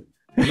helmet.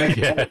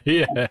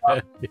 Yeah.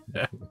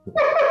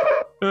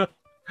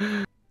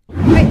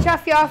 Switch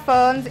off your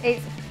phones.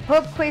 It's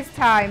pub quiz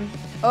time.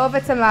 Over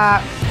to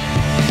Mark.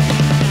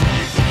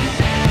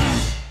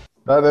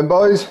 Right then,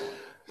 boys.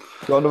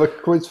 Got another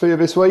quiz for you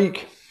this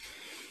week.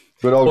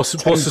 What's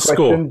the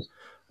score?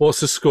 What's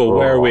the score?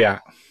 Where are we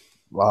at?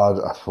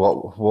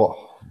 What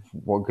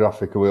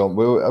graphic are we on?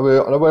 Are we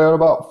on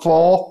about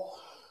 4?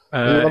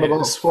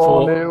 It's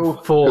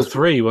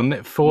 4-3, wasn't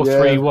it?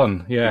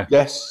 4-3-1. Yeah.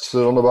 Yes,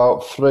 they're on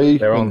about 3.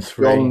 They're on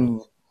 3.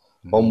 John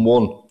on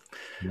 1.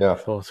 Yeah.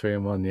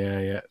 4-3-1.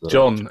 Yeah. So,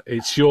 John,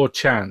 it's your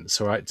chance,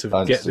 all right, to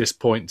get this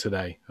point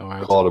today. All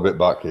right. Clawed a bit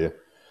back here.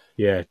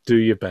 Yeah, do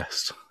your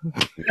best.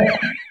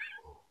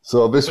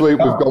 So this week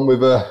we've gone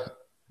with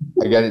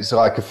again, it's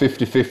like a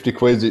 50-50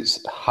 quiz.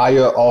 It's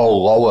higher or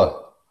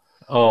lower.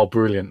 Oh,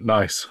 brilliant.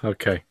 Nice.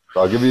 Okay.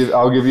 So I'll give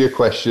you a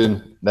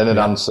question, then an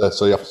answer.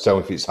 So you have to tell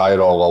me if it's higher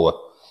or lower.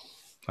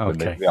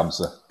 Okay. The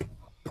answer.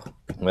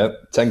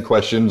 Yep, 10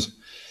 questions.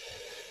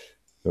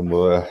 And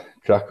we'll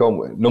crack on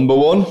with number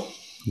 1.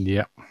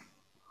 Yeah.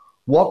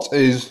 What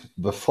is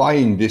the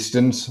flying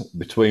distance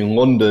between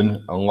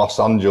London and Los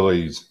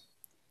Angeles?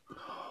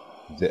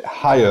 Is it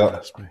higher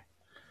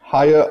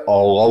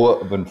or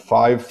lower than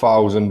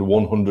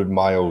 5,100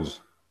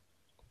 miles?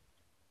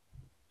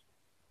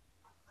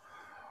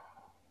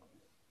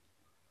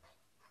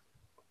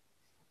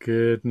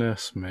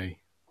 Goodness me.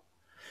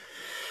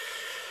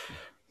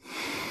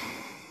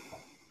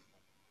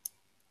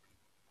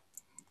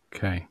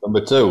 Okay.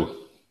 Number 2.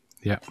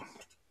 Yeah.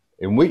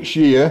 In which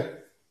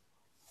year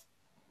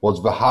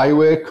was the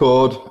highway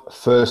code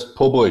first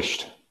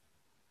published?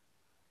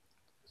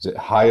 Is it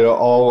higher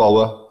or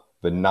lower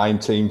than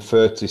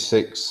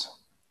 1936?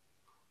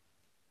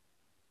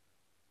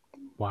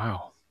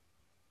 Wow.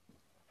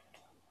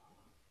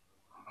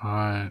 All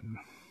right.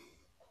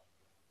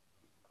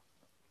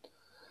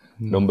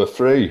 Number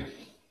 3.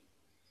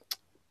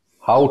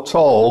 How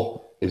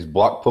tall is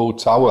Blackpool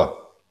Tower?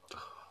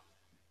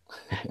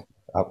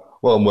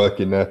 Well, I'm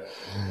working there.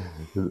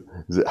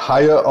 Is it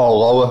higher or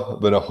lower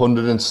than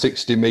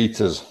 160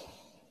 metres?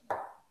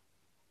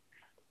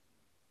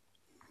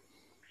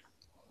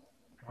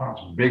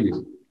 That's big.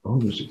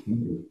 160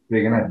 meters.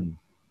 Big, isn't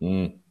it?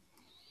 Mm.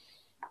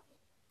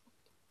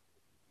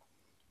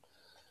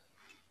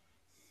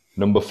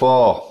 Number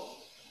 4.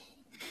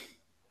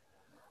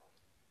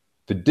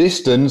 The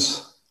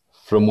distance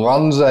from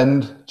Land's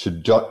End to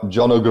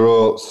John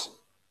O'Groats.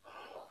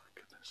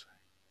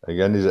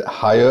 Again, is it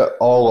higher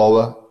or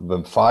lower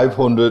than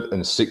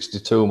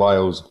 562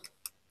 miles?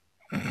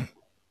 I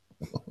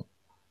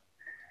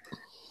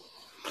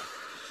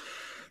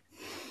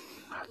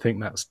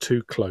think that's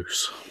too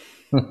close.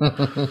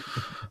 If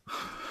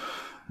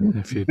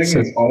you'd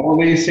said... all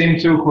these seem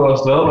too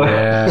close, don't they?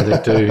 Yeah,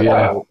 they do,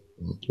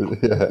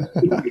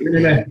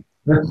 yeah.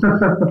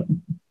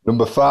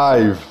 Number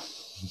 5.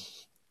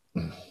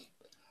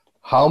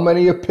 How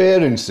many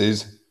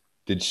appearances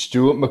did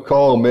Stuart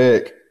McCall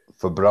make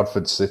for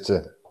Bradford City?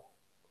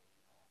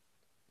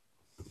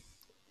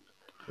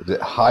 Is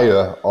it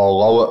higher or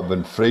lower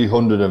than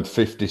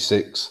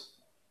 356?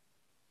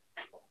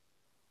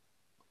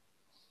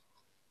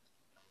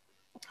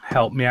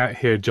 Help me out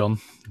here, John.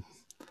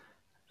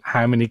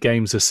 How many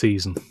games a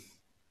season?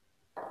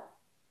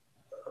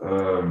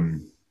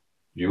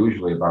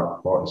 Usually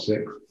about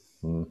 46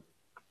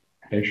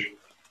 ish.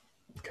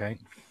 Okay.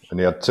 And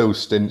he had 2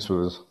 stints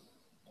with us.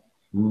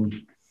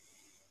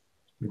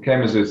 He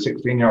came as a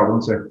 16-year-old,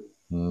 wasn't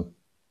he?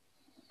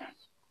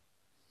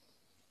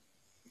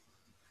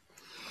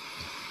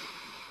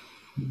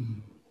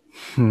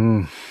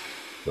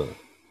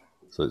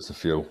 So it's a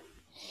few.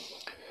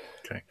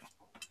 Okay.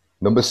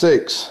 Number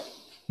 6.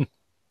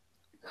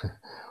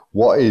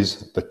 What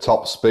is the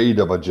top speed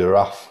of a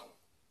giraffe?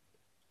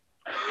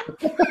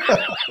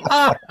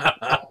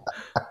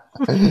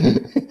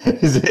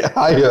 Is it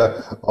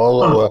higher or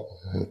lower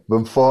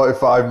than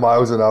 45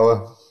 miles an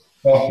hour?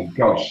 Oh, for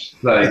gosh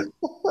sake.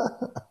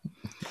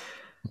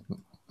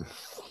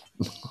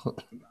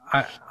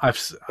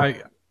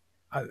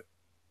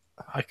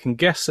 I can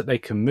guess that they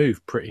can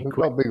move pretty They've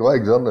quick. got big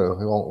legs, haven't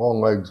they?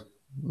 Long legs.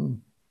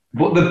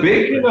 But they're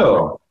big, you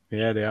know.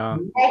 Yeah, they are.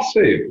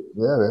 Massive.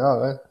 Yeah, they are,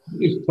 right?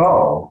 It's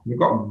tall. They've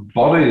got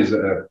bodies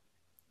that are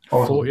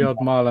 40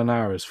 odd mile an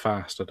hour is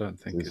fast. I don't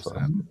think it's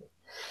that.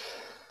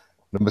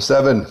 Number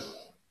 7.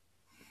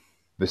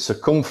 The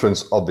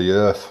circumference of the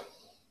Earth.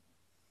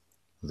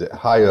 Is it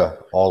higher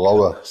or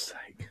lower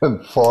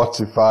than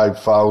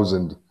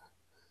 45,000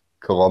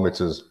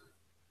 kilometres?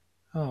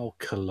 Oh,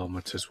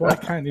 kilometres. Why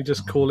can't you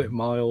just call it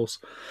miles?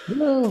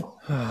 No.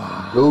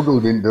 Google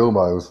didn't do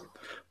miles.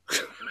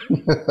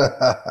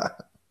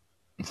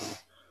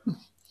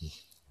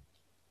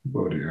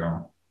 Bloody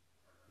hell.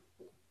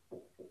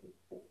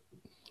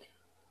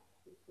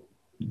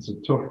 It's a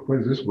tough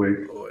quiz this week.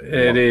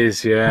 It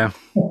is, yeah.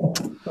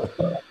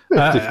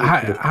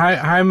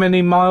 How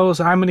many miles?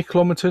 How many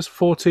kilometres?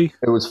 40?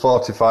 It was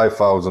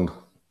 45,000.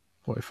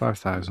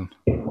 45,000.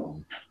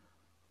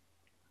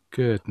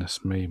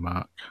 Goodness me,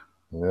 Mark.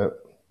 Yep.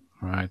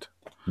 Right.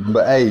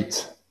 Number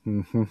 8.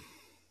 Mm-hmm.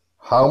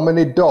 How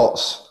many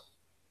dots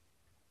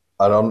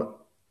are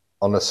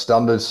on a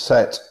standard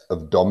set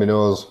of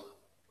dominoes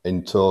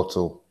in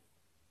total?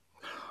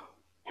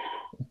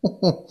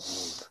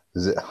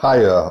 Is it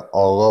higher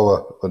or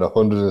lower than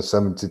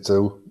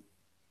 172?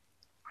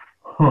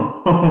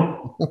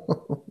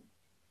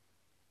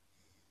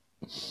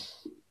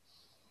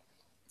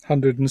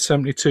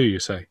 172, you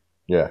say?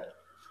 Yeah.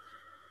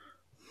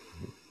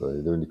 So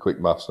you're doing your quick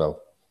maths now.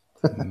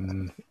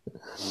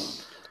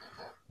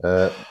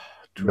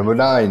 Number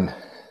 9.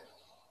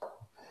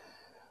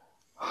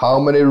 How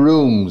many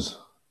rooms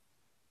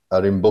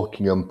are in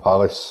Buckingham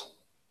Palace?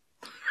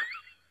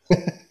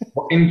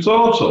 In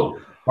total?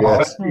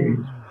 Yes.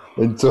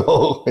 In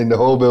total, in the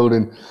whole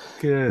building.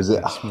 Is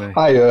it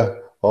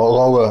higher or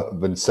lower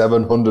than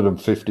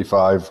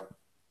 755?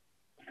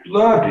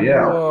 Bloody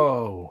hell.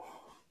 Whoa.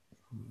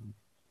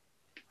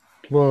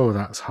 Whoa,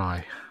 that's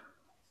high.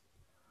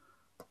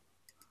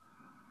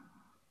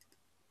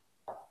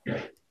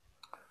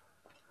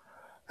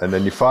 And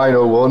then your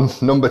final one,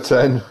 number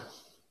 10,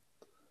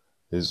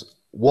 is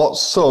what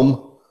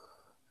sum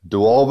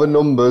do all the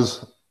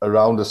numbers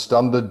around a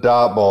standard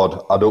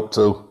dartboard add up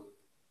to?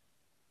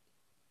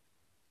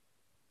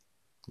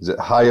 Is it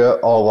higher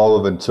or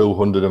lower than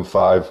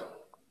 205?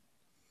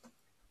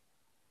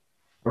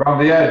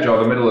 Around the edge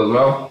or the middle as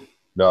well?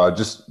 No,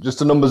 just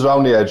the numbers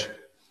around the edge.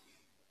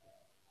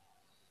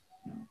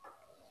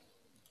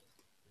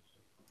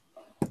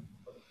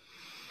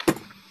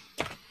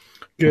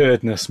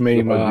 Goodness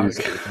me, Mark.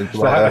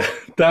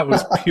 That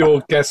was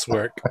pure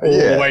guesswork all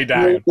the way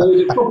down. There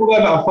was a couple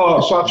there that I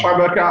thought, so I tried to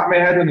work out my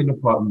head and then I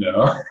thought,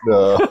 no.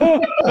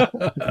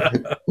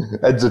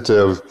 Heads or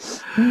tails.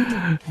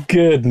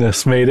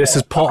 Goodness me, this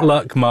is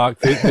potluck, Mark.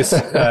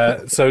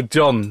 So,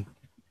 John,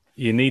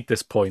 you need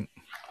this point.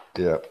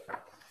 Yeah.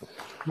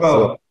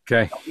 Well,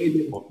 okay. I need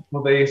it for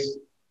the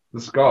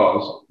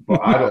scores, but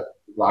I don't.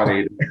 I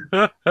need it.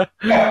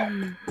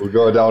 We'll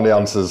go down the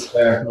answers.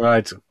 Yeah.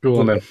 Right, go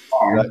on then.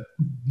 Right.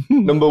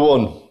 Number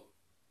 1.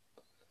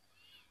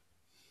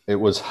 It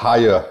was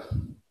higher.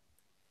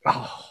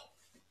 Oh,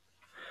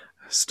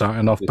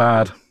 starting off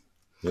bad.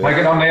 Yeah. Take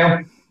it on,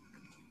 Neil.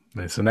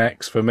 It's an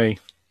X for me.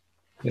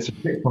 It's a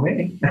pick for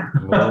me.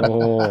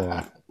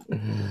 Oh.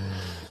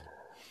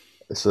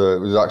 So it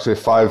was actually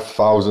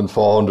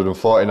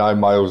 5,449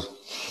 miles.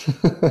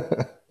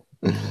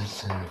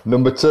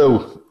 Number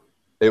 2,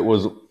 it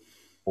was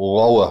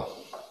lower.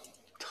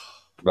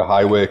 The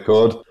highway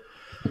code.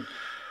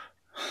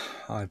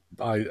 I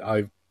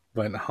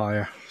went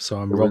higher, so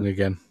I'm wrong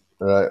again.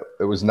 Right,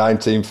 it was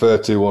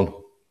 1931.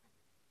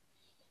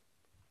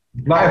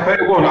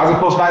 1931 as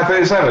opposed to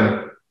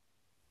 1937?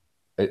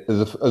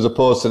 As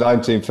opposed to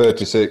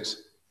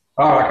 1936.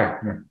 Oh, okay.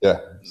 Yeah,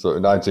 so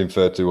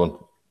 1931.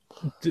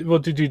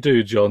 What did you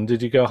do, John?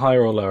 Did you go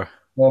higher or lower?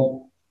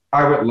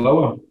 I went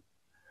lower.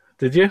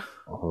 Did you?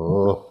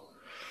 Oh.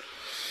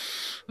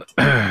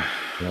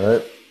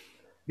 Right.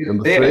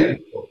 Number 3.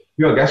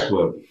 Pure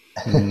guesswork.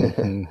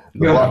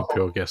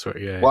 Pure guesswork,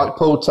 yeah.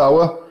 Blackpool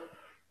Tower.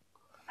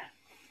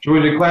 Should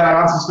we declare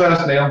our answers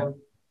first, Neil?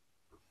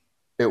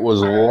 It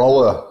was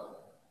lower.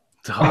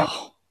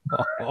 Oh.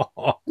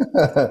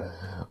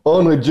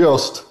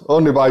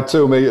 Only by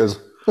 2 meters.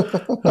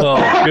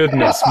 Oh,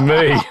 goodness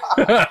me.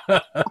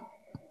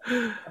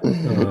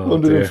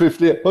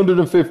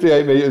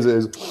 158 meters it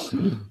is.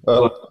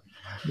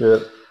 Yeah.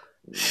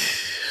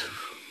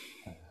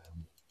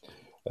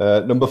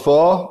 Number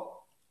 4,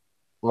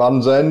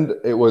 Land's End.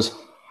 It was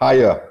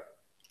higher.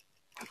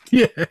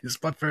 Yeah,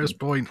 it's my first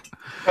point.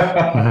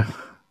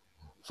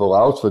 Full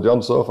house for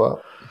John so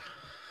far.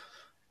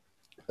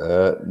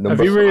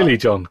 Have you really,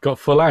 John, got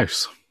full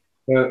house?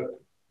 4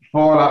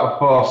 out of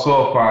 4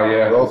 so far,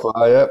 yeah. So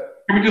far, yeah.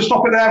 Can we just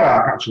stop it there,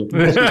 Mark,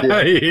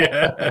 actually?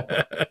 Yeah.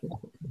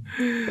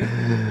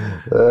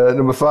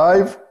 Number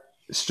 5,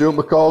 Stuart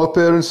McCall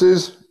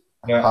appearances.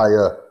 Yeah.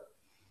 Higher.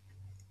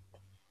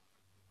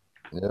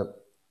 Yep.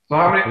 So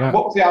how many?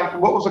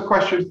 What was the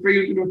question?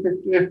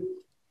 350.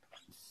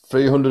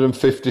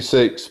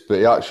 356, but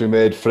he actually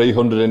made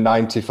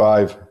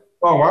 395.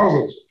 Oh,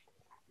 wowzers!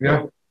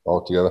 Yeah.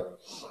 Altogether.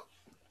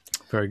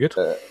 Very good.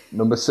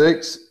 Number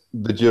 6,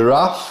 the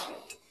giraffe.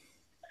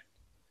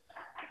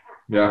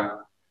 Yeah.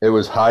 It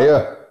was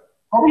higher.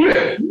 Oh,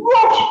 yeah.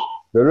 What?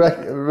 They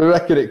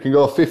reckon it can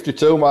go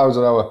 52 miles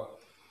an hour.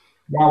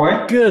 Wow,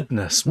 eh?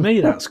 Goodness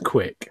me, that's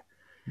quick.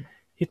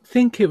 You'd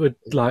think it would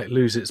like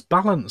lose its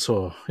balance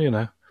or,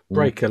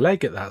 break a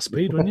leg at that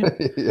speed, wouldn't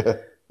you? Yeah.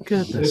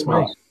 Goodness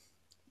me.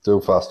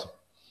 Too fast.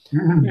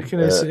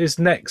 His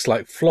neck's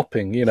like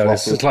flopping,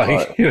 it's just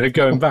like,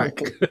 going back.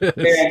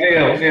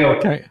 Yeah, Neil.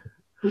 Okay.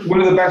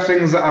 One of the best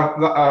things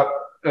about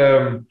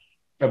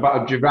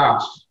a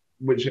giraffe,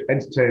 which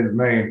entertains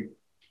me,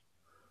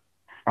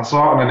 I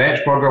saw it on an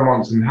H program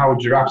once, and how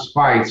giraffes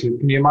fight.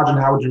 Can you imagine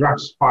how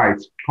giraffes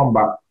fight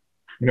combat?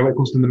 When it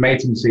comes to the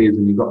mating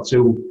season, you've got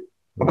two.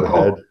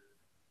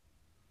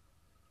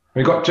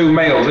 We've got two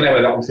males,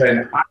 anyway. That I'm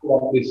saying, I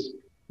want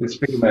this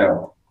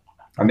female.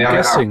 And I'm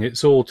guessing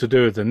it's all to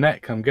do with the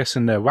neck. I'm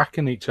guessing they're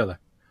whacking each other.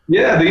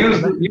 Yeah, they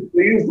use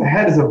the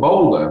head as a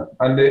boulder,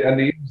 and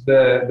they use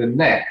the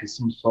neck as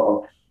some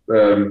sort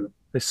of.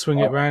 They swing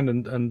it round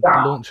and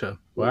launch it.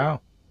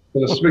 Wow. So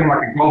they swing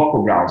like a golf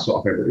club round sort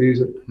of thing. But they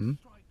use it.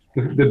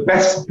 The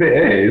best bit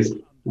is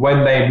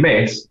when they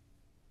miss,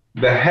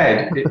 the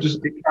head it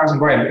carries on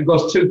going. It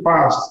goes too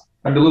fast,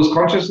 and they lose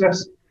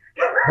consciousness.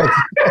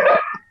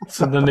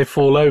 So then they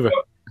fall over.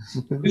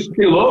 Just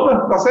keel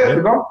over. That's it.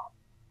 They're gone.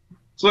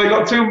 So you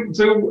got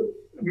two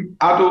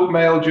adult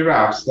male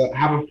giraffes that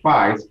have a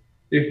fight.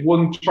 If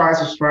one tries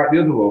to strike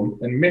the other one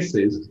and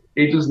misses,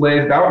 he just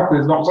lays down because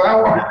he's knocked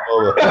out.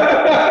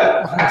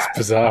 That's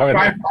bizarre.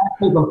 Isn't it?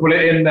 And put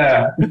it in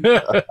there.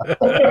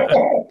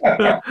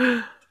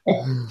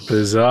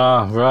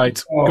 Bizarre.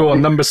 Right. Go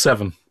on. Number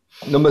 7.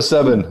 Number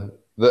 7.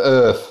 The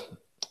Earth.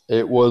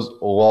 It was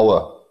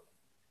lower.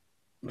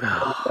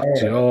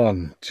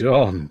 John.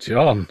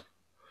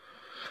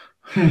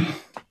 Hang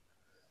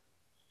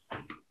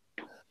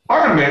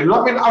on a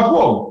minute, I've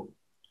won.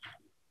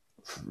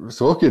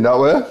 It's looking that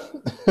way.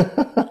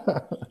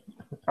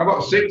 I've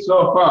got 6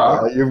 so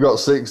far. You've got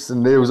 6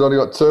 and Neil's only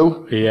got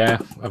 2. Yeah,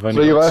 I've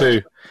only got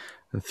 2.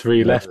 And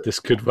 3 left. This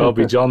could well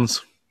be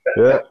John's.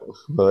 Yeah,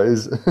 well, it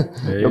is.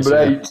 Number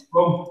 8.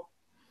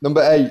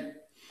 Number 8.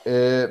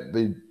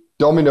 The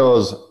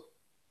dominoes.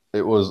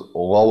 It was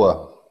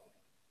lower.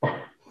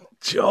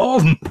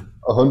 John.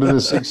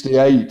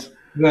 168.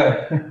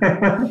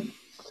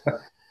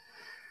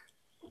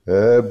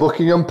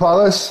 Buckingham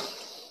Palace.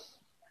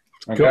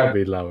 Got to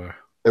be lower.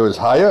 It was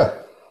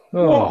higher.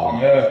 Oh,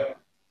 yeah.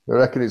 I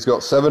reckon it's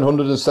got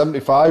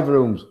 775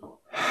 rooms.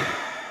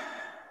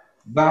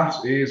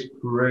 That is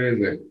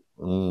crazy.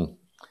 And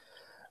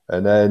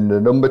then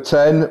the number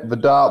 10, the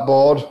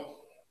dartboard.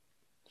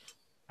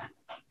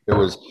 It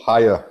was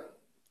higher.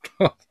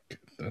 Oh,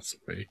 goodness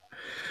me.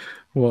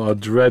 What a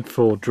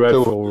dreadful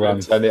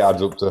run. 10 it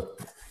adds up to.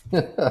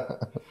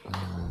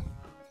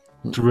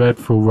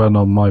 Dreadful run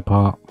on my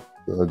part.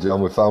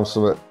 John, we found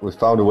something. We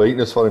found a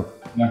weakness for him.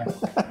 Yeah.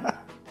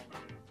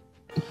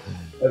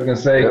 I was going to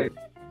say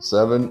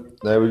 7.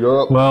 There we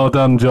go. Well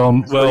done,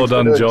 John. Well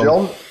done,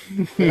 John.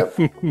 Yep.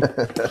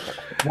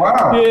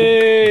 Wow.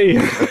 Yay!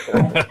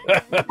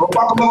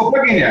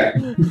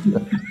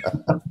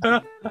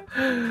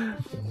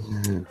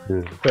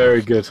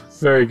 Very good.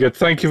 Very good.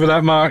 Thank you for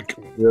that, Mark.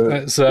 Yeah.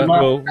 That's, the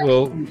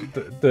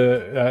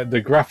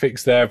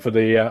graphics there for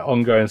the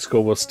ongoing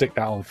score. We'll stick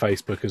that on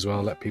Facebook as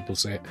well. Let people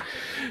see it.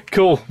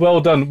 Cool.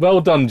 Well done. Well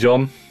done,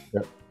 John.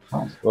 Yep.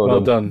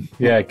 Well done.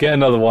 Yeah, get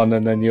another one,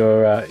 and then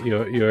you're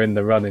in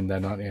the running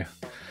then, aren't you?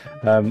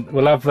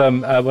 We'll have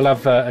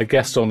a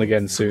guest on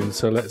again soon,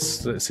 so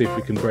let's see if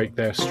we can break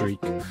their streak.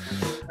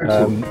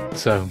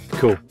 So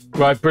cool.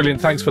 Right,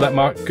 brilliant. Thanks for that,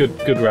 Mark.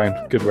 Good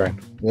round. Good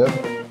round.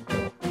 Yep.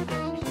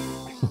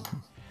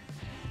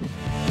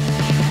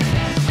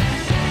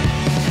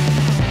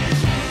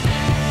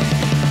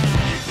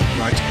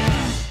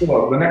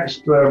 Well, the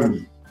next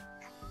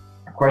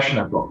question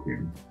I've got for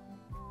you,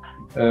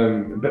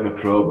 a bit of a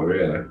prober,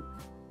 really.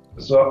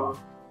 So,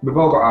 we've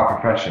all got our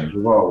professions,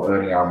 we've all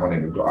earning our money,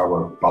 we've got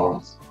our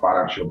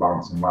financial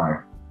balance in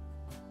life.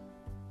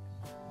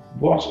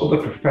 What other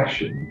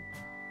profession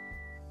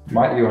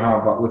might you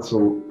have that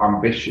little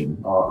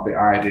ambition or the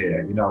idea,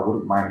 I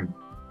wouldn't mind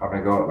having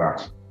a go at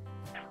that?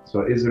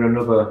 So, is there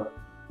another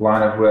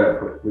line of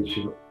work which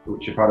you've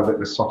had a bit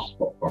of a soft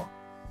spot for?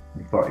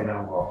 And thought,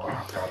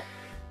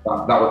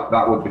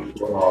 that would be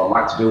fun, or I'd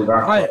like to do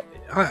that.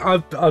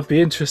 I'd be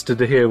interested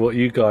to hear what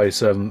you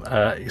guys.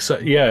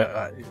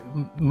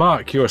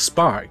 Mark, you're a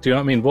spark. Do you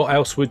know what I mean? What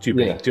else would you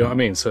be? Yeah. Do you know what I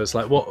mean? So it's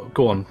like, what?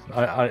 Go on.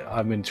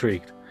 I'm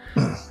intrigued.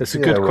 It's a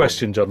good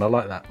question, John. I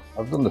like that.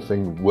 I've done the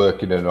thing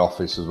working in an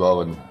office as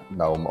well, and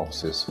now I'm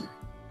obviously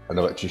an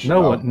electrician.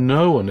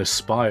 No one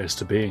aspires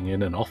to being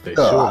in an office.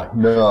 Surely.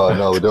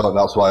 No, we don't.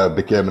 That's why I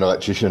became an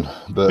electrician.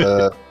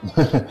 But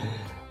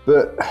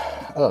but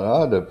I don't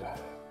know. I'd have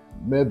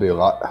maybe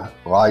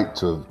like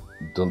to have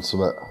done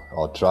something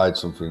or tried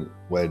something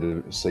where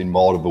they've seen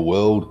more of the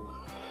world,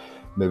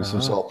 maybe some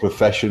sort of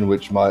profession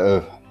which might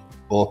have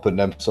opened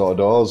them sort of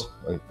doors,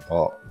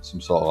 or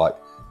some sort of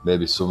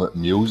maybe something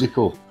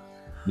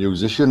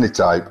musician-y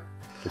type.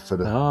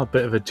 a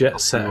bit of a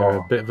jet setter,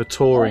 a bit of a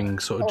touring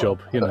sort of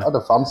job, you know. I'd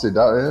have fancied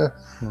that,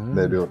 yeah.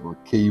 Maybe a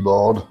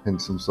keyboard in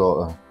some sort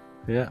of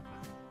way. Yeah,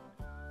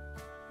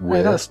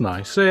 that's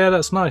nice. So yeah,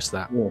 that's nice.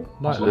 That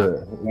like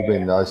that. It would be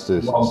nice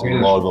to see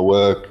more of a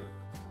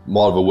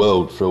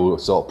world through a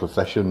sort of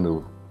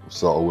professional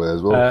sort of way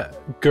as well.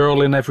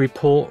 Girl in every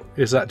port,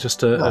 is that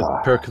just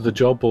a perk of the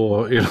job,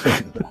 or you know? I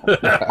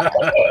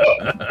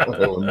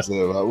wouldn't say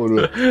that, would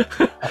we?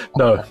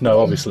 No,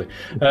 obviously.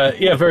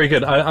 Yeah, very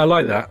good. I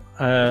like that.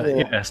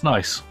 Yeah, it's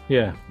nice.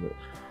 Yeah.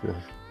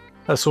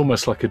 That's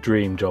almost like a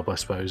dream job, I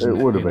suppose. It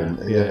would have been,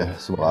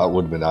 something like that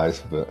would have been nice,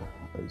 but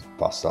it's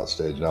past that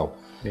stage now.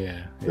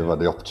 Yeah. I've had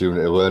the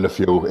opportunity to learn a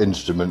few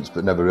instruments,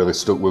 but never really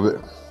stuck with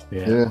it.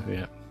 Yeah,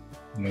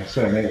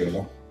 same here, you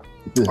know.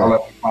 I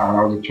learned to play when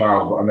I was a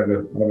child, but I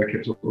never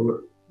kept up with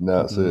it.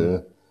 No, that's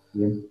it.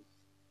 Yeah.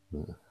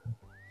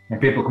 And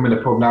people come in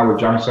the pub now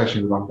with jam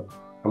sessions, and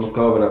I look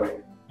over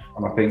it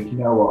and I think, you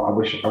know what? I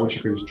wish I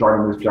could just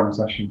join in this jam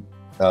session.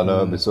 I know,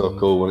 it'd be so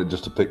cool when it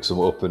just to pick some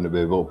up and to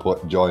be able to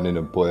join in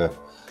and play.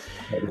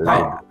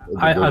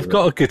 I've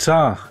got a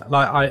guitar.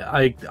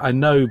 Like I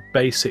know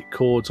basic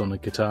chords on a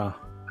guitar,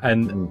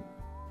 and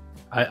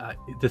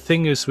the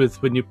thing is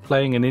with when you're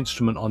playing an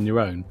instrument on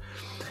your own,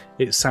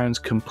 it sounds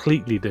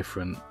completely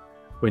different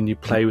when you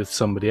play with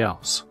somebody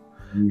else.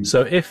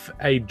 So if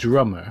a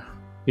drummer,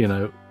 you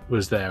know,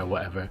 was there or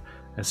whatever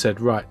and said,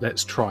 right,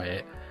 let's try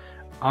it,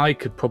 I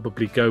could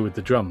probably go with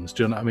the drums,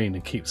 do you know what I mean,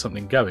 and keep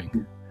something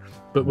going.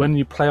 But when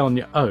you play on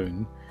your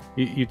own,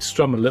 you'd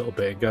strum a little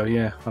bit and go,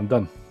 yeah, I'm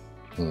done.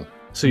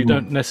 So you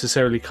don't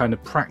necessarily kind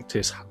of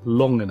practice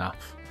long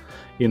enough,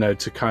 you know,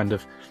 to kind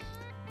of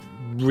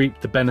reap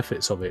the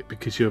benefits of it,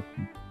 because you're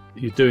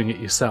doing it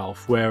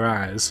yourself.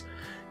 Whereas,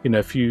 you know,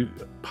 if you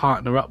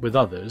partner up with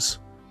others,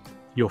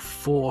 you're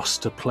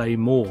forced to play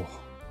more.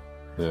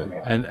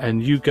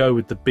 And you go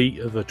with the beat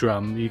of the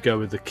drum, you go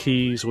with the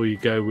keys, or you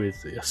go with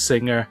a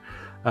singer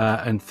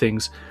and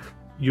things.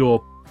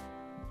 Your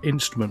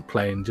instrument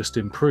playing just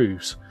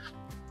improves.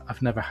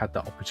 I've never had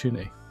that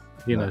opportunity,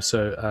 you know.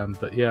 So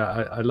but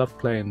yeah, I love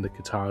playing the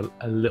guitar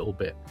a little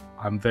bit.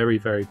 I'm very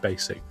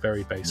basic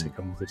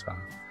on the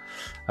guitar,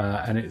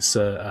 and it's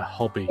a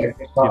hobby, you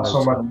know,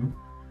 so,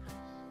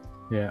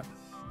 yeah.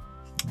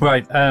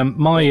 Right,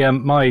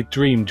 my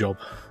dream job,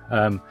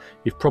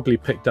 you've probably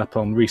picked up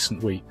on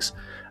recent weeks,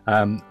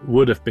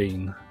 would have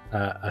been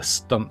a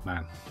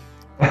stuntman.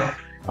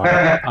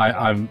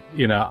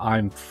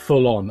 I'm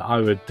full on.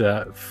 I would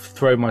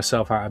throw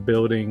myself out of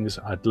buildings.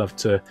 I'd love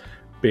to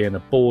be in a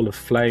ball of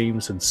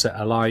flames and set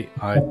alight.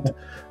 I'd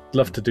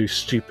love to do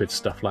stupid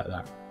stuff like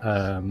that.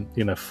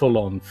 You know, full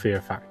on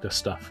fear factor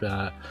stuff.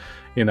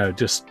 You know,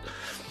 just,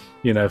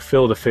 you know,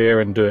 feel the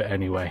fear and do it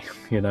anyway,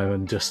 you know,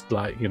 and just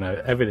like, you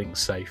know, everything's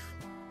safe,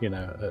 you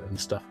know, and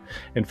stuff.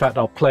 In fact,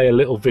 I'll play a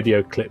little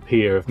video clip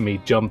here of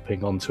me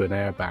jumping onto an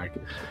airbag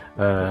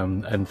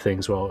and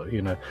things, well,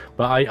 you know,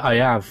 but I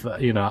have,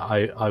 you know,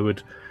 I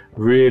would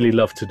really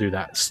love to do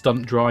that.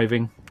 Stunt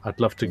driving, I'd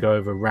love to go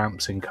over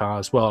ramps in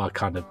cars. Well, I've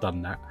kind of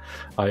done that.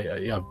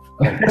 I've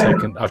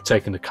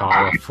taken the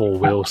car off four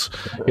wheels,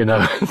 you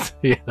know,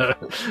 you know,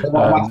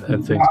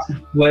 and things.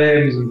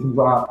 Flames and things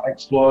like that,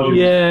 explosions.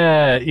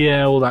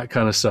 Yeah, all that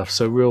kind of stuff.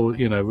 So real,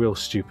 you know, real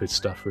stupid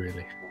stuff,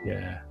 really.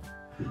 Yeah,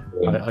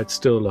 I'd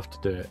still love to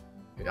do it.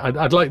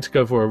 I'd like to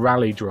go for a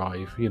rally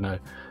drive, you know,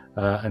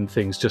 and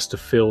things, just to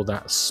feel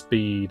that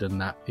speed and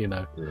that, you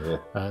know,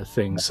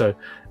 thing. So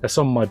that's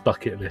on my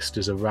bucket list,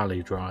 is a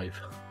rally drive.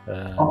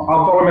 I'll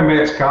go in my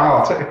mate's car.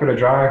 I'll take you for a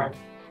drive.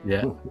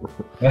 Yeah.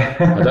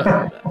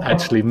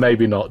 Actually,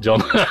 maybe not,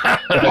 John.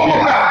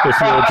 If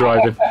you're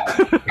driving.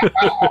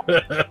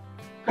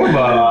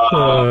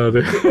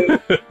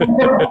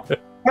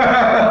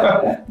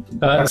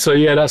 So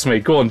yeah, that's me.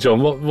 Go on, John.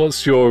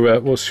 What's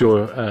your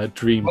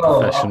dream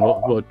profession?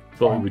 What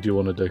would you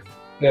want to do?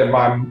 Yeah,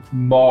 my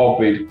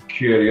morbid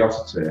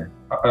curiosity.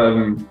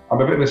 I'm a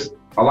bit of this.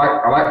 I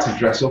like to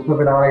dress up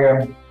every now and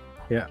again.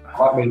 Yeah.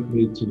 I like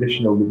my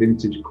traditional, my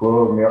vintage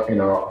clothes. You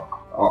know,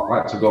 I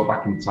like to go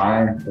back in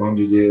time,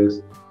 100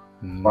 years.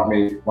 Like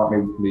me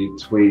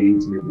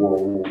tweeds, me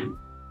wool,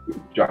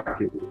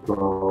 jacket,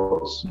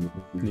 coats.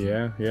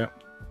 Yeah.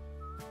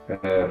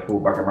 Full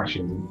bag of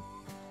mashing.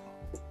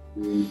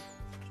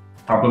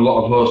 I've done a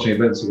lot of hosting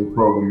events at the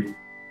program.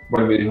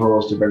 When we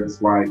host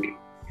events like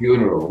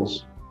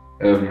funerals,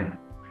 I've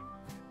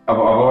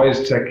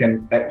always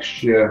taken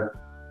extra,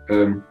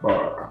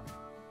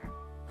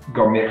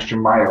 gone the extra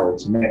mile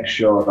to make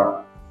sure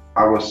that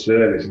our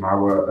service and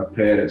our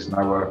appearance and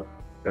our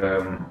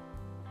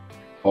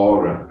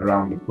aura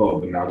around the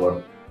pub and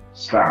our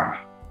staff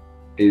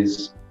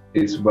is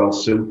well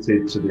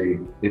suited to the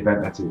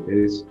event that it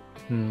is.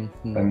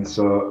 And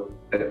so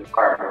I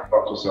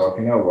thought to myself,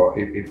 you know what,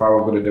 if I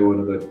were going to do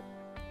another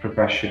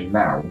profession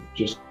now,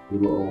 just a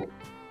little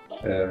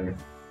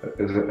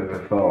as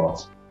a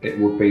thought, it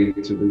would be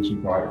to do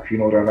something like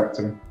funeral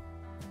directing.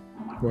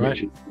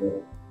 Right. You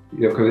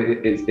know, because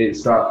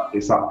it's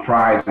that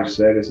pride of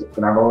service,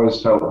 and I've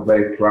always felt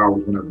very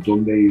proud when I've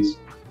done these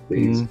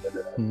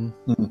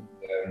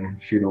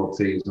funeral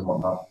teas and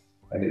whatnot,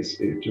 and it's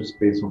just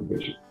been something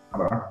which I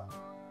don't know.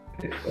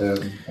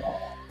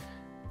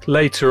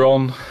 Later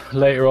on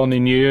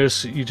in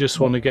years, you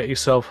just want to get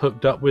yourself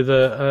hooked up with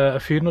a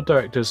funeral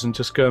directors and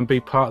just go and be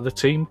part of the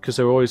team, because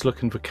they're always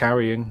looking for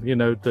carrying, you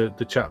know,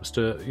 the chaps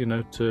to, you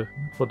know, to,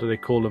 what do they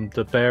call them,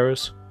 the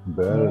bearers.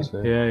 Bearers,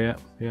 yeah.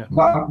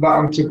 That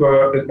and to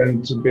go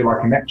and to be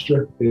like an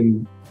extra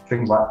in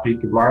things like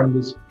Peaky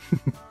Blinders.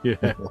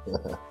 Yeah.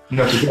 You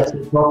know, to dress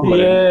it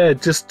properly. Yeah,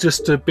 just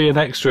to be an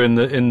extra in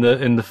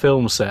the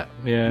film set.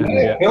 Yeah.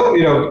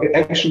 You know,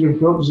 extra in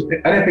films,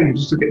 anything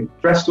just to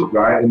get dressed up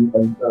right and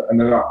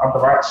have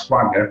the right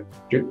swagger,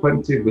 drink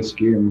plenty of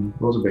whiskey and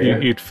loads of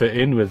beer. You'd fit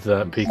in with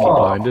Peaky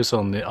Blinders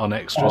on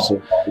extras.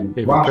 It'd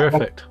be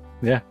perfect.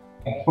 Yeah.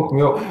 Fuck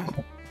me up.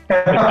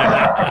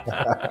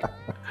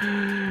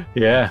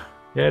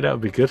 Yeah, that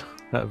would be good.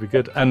 That would be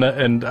good. And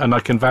I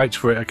can vouch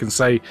for it. I can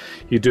say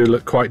you do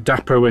look quite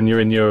dapper when you're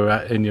in your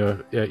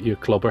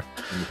clubber.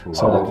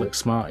 So that looks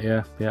smart.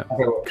 Yeah.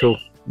 Cool.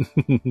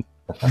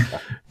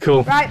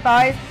 Cool. Right,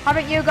 boys,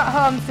 haven't you got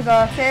homes to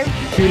go to?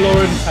 Thank you,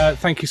 Lauren.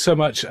 Thank you so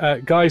much.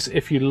 Guys,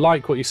 if you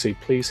like what you see,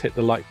 please hit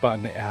the like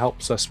button. It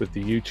helps us with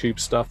the YouTube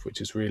stuff,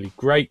 which is really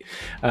great.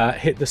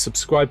 Hit the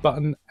subscribe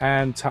button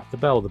and tap the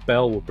bell. The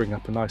bell will bring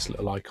up a nice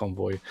little icon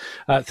for you.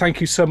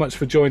 Thank you so much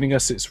for joining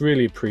us. It's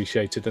really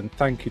appreciated. And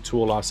thank you to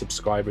all our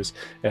subscribers.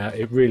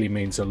 It really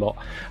means a lot.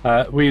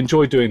 We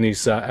enjoy doing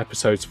these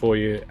episodes for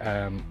you.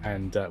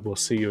 And we'll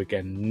see you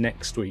again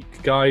next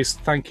week. Guys,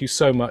 thank you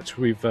so much.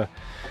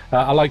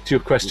 I liked your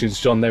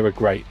questions, John. They were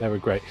great. Yeah.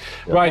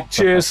 Right,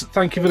 cheers.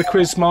 Thank you for the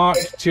quiz, Mark.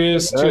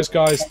 Cheers,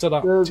 guys.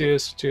 Ta-da.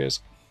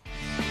 Cheers.